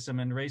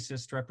racism and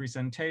racist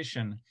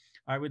representation?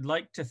 I would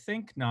like to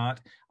think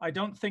not. I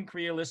don't think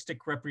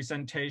realistic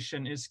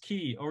representation is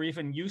key or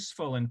even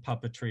useful in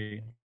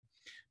puppetry.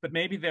 But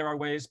maybe there are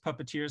ways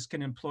puppeteers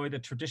can employ the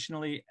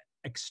traditionally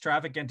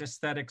extravagant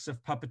aesthetics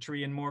of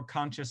puppetry in more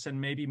conscious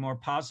and maybe more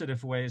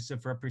positive ways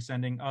of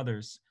representing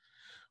others.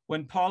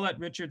 When Paulette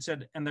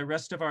Richardson and the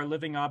rest of our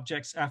Living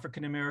Objects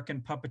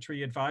African-American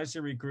Puppetry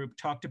Advisory Group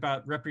talked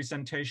about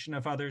representation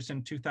of others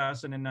in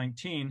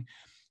 2019,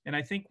 and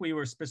I think we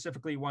were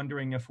specifically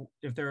wondering if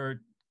there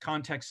are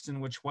contexts in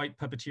which white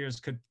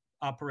puppeteers could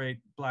operate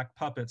Black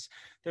puppets,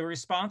 the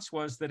response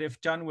was that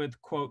if done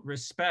with, quote,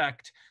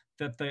 respect,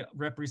 that the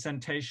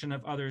representation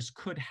of others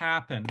could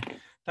happen.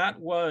 That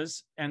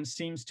was, and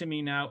seems to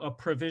me now, a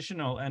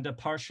provisional and a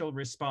partial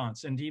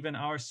response. And even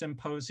our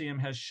symposium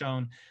has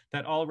shown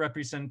that all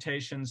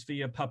representations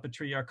via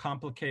puppetry are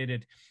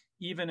complicated,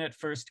 even at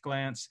first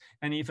glance,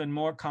 and even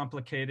more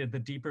complicated the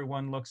deeper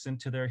one looks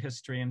into their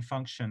history and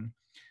function.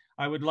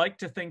 I would like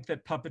to think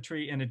that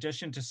puppetry, in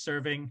addition to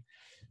serving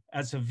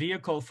as a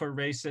vehicle for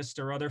racist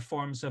or other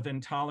forms of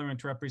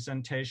intolerant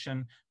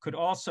representation, could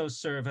also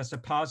serve as a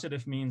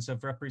positive means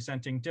of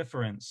representing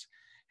difference.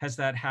 Has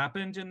that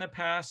happened in the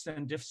past?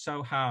 And if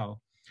so,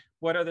 how?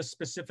 What are the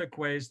specific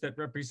ways that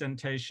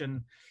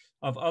representation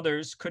of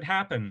others could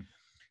happen?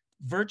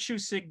 Virtue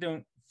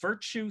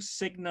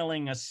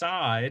signaling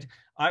aside,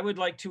 I would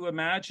like to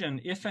imagine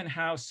if and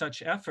how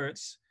such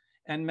efforts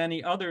and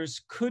many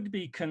others could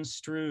be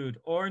construed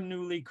or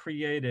newly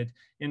created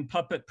in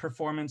puppet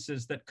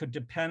performances that could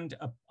depend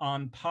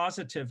on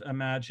positive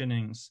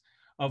imaginings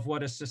of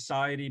what a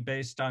society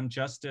based on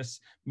justice,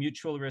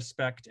 mutual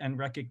respect, and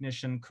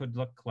recognition could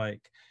look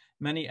like.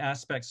 Many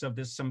aspects of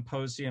this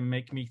symposium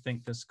make me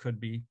think this could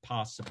be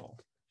possible.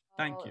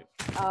 Thank you.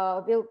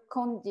 Bill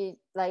Condi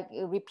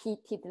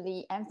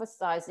repeatedly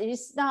emphasized, it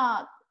is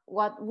not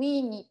what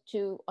we need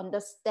to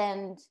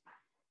understand.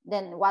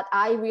 Then what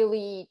I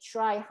really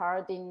try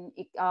hard in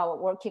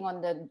working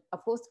on the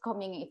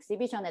forthcoming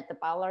exhibition at the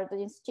Ballard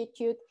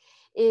Institute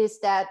is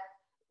that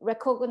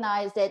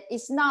recognize that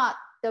it's not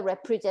the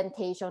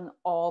representation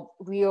of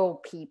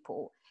real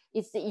people.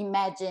 It's the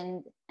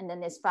imagined, and then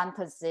there's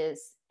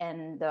fantasies,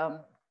 and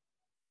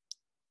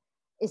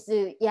it's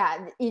the,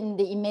 in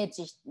the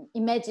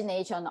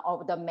imagination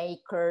of the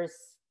makers,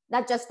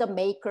 not just the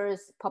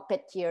makers,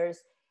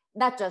 puppeteers,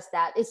 not just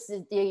that, it's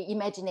the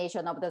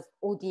imagination of the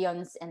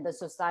audience and the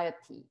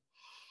society.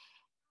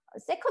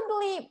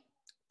 Secondly,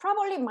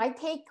 probably my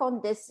take on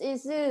this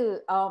is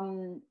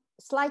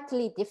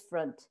slightly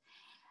different.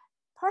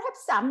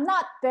 Perhaps I'm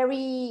not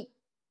very,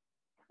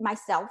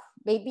 myself,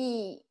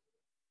 maybe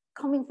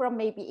coming from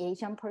maybe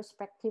Asian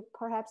perspective,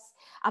 perhaps,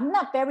 I'm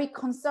not very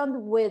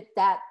concerned with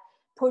that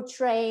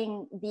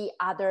portraying the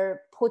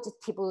other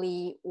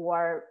positively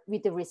or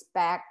with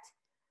respect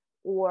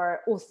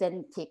or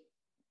authentic.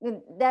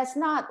 That's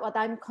not what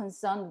I'm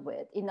concerned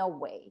with in a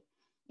way.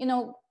 You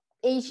know,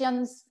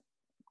 Asians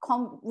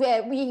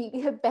where we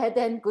have bad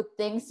and good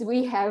things.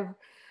 I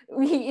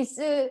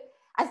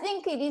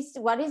think it is,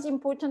 what is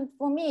important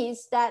for me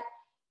is that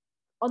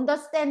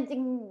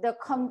understanding the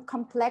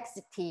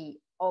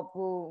complexity of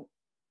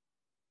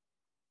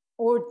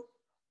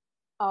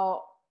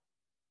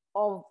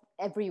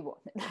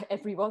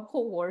everyone,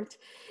 whole world.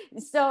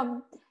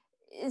 So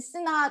it's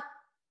not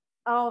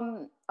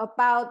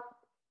about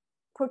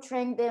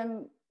portraying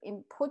them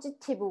in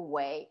positive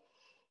way.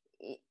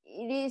 It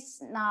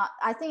is not,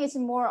 I think it's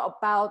more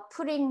about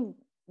putting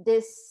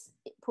this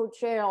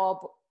portrayal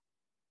of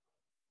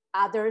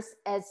others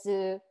as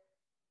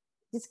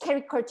this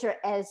caricature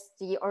as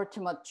the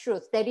ultimate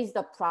truth. That is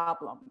the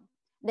problem.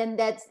 Then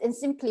that's, and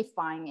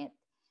simplifying it.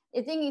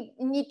 I think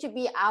it needs to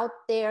be out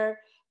there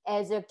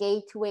as a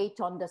gateway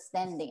to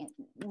understanding it,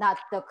 not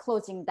the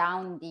closing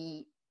down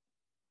the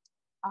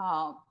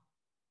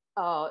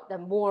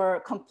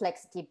more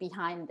complexity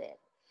behind it.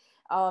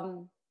 I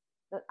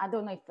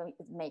don't know if it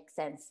makes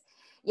sense.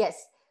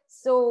 Yes,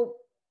 so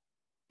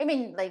I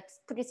mean, like,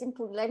 pretty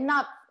simple, like,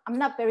 I'm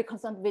not very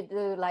concerned with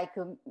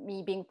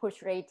me being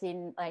portrayed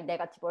in like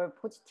negative or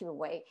positive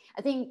way.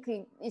 I think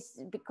it's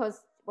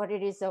because what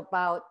it is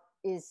about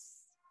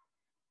is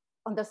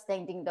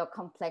understanding the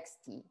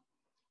complexity.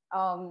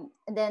 And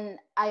then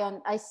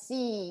I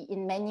see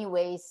in many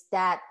ways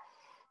that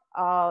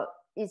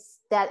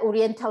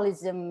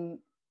Orientalism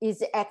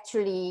is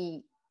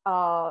actually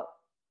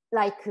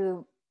like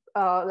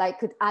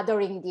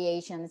othering the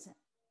Asians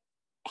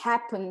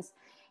happens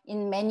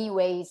in many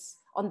ways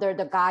under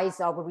the guise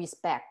of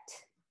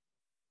respect.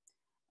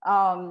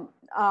 So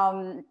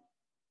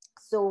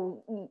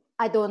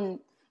I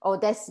don't, oh,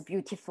 that's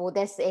beautiful,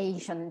 that's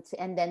Asian,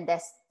 and then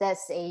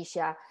that's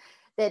Asia.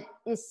 That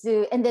is,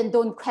 and then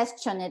don't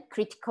question it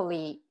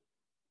critically.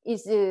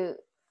 To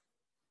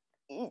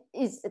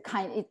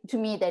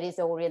me, that is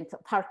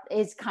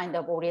is kind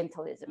of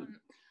Orientalism.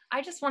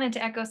 I just wanted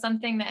to echo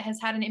something that has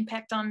had an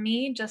impact on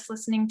me just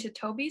listening to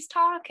Toby's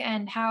talk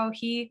and how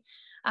he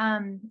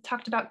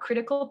talked about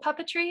critical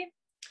puppetry.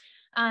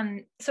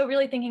 So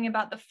really thinking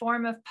about the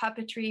form of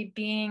puppetry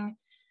being,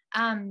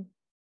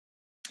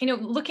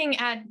 looking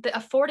at the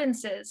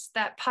affordances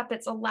that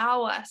puppets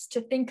allow us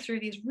to think through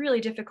these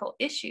really difficult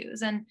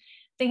issues and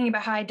thinking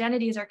about how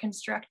identities are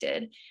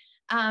constructed.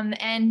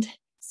 And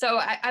so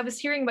I was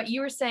hearing what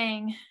you were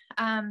saying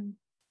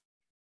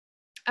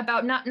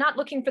about not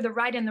looking for the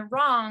right and the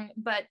wrong,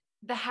 but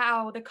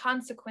the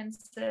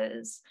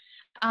consequences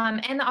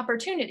and the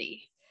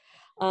opportunity.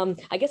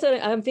 I guess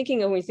I'm thinking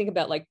when we think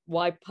about like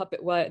why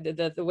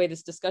the way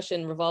this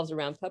discussion revolves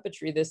around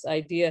puppetry, this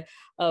idea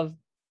of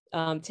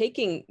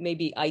taking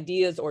maybe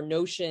ideas or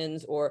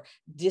notions or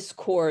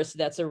discourse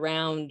that's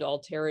around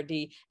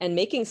alterity and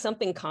making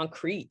something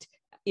concrete,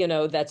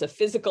 that's a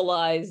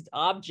physicalized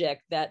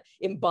object that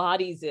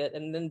embodies it.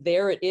 And then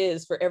there it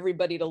is for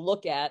everybody to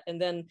look at. And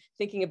then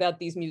thinking about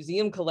these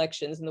museum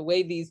collections and the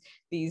way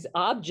these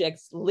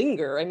objects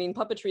linger. I mean,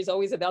 puppetry is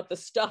always about the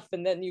stuff.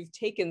 And then you've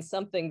taken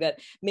something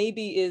that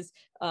maybe is,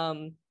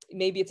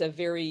 maybe it's a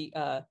very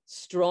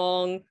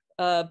strong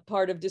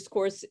part of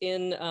discourse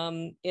in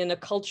a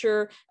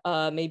culture.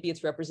 Maybe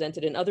it's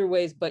represented in other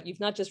ways, but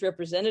you've not just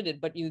represented it,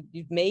 but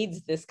you've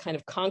made this kind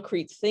of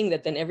concrete thing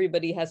that then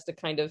everybody has to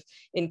kind of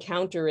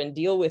encounter and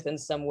deal with in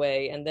some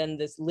way. And then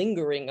this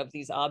lingering of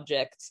these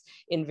objects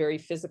in very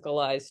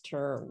physicalized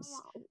terms.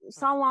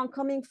 Someone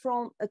coming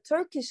from a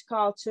Turkish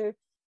culture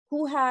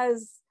who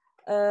has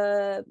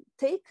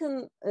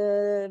taken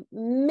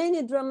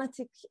many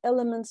dramatic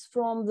elements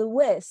from the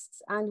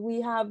West, and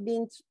we have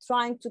been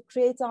trying to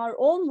create our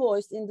own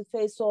voice in the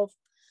face of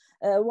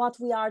what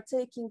we are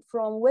taking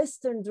from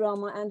Western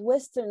drama and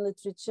Western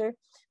literature.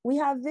 We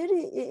have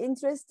very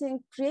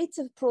interesting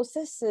creative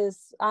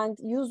processes and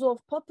use of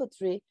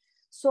puppetry.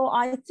 So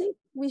I think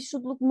we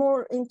should look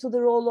more into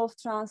the role of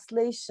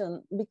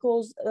translation,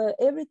 because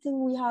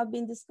everything we have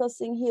been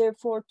discussing here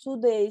for 2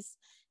 days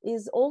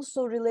is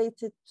also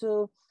related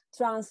to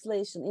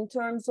translation in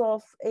terms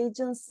of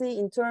agency,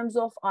 in terms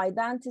of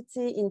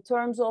identity, in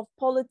terms of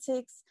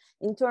politics,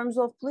 in terms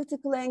of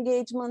political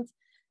engagement.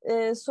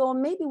 So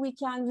maybe we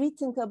can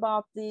rethink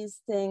about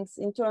these things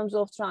in terms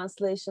of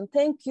translation.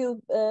 Thank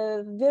you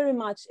very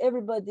much,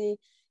 everybody.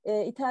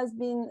 It has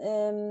been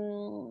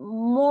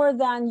more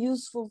than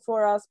useful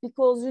for us,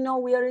 because, you know,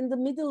 we are in the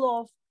middle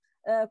of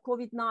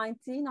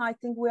COVID-19. I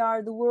think we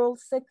are the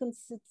world's second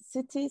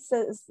city,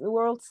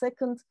 world's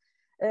second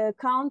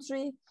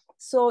country.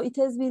 So it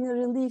has been a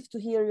relief to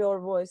hear your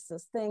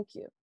voices. Thank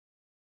you.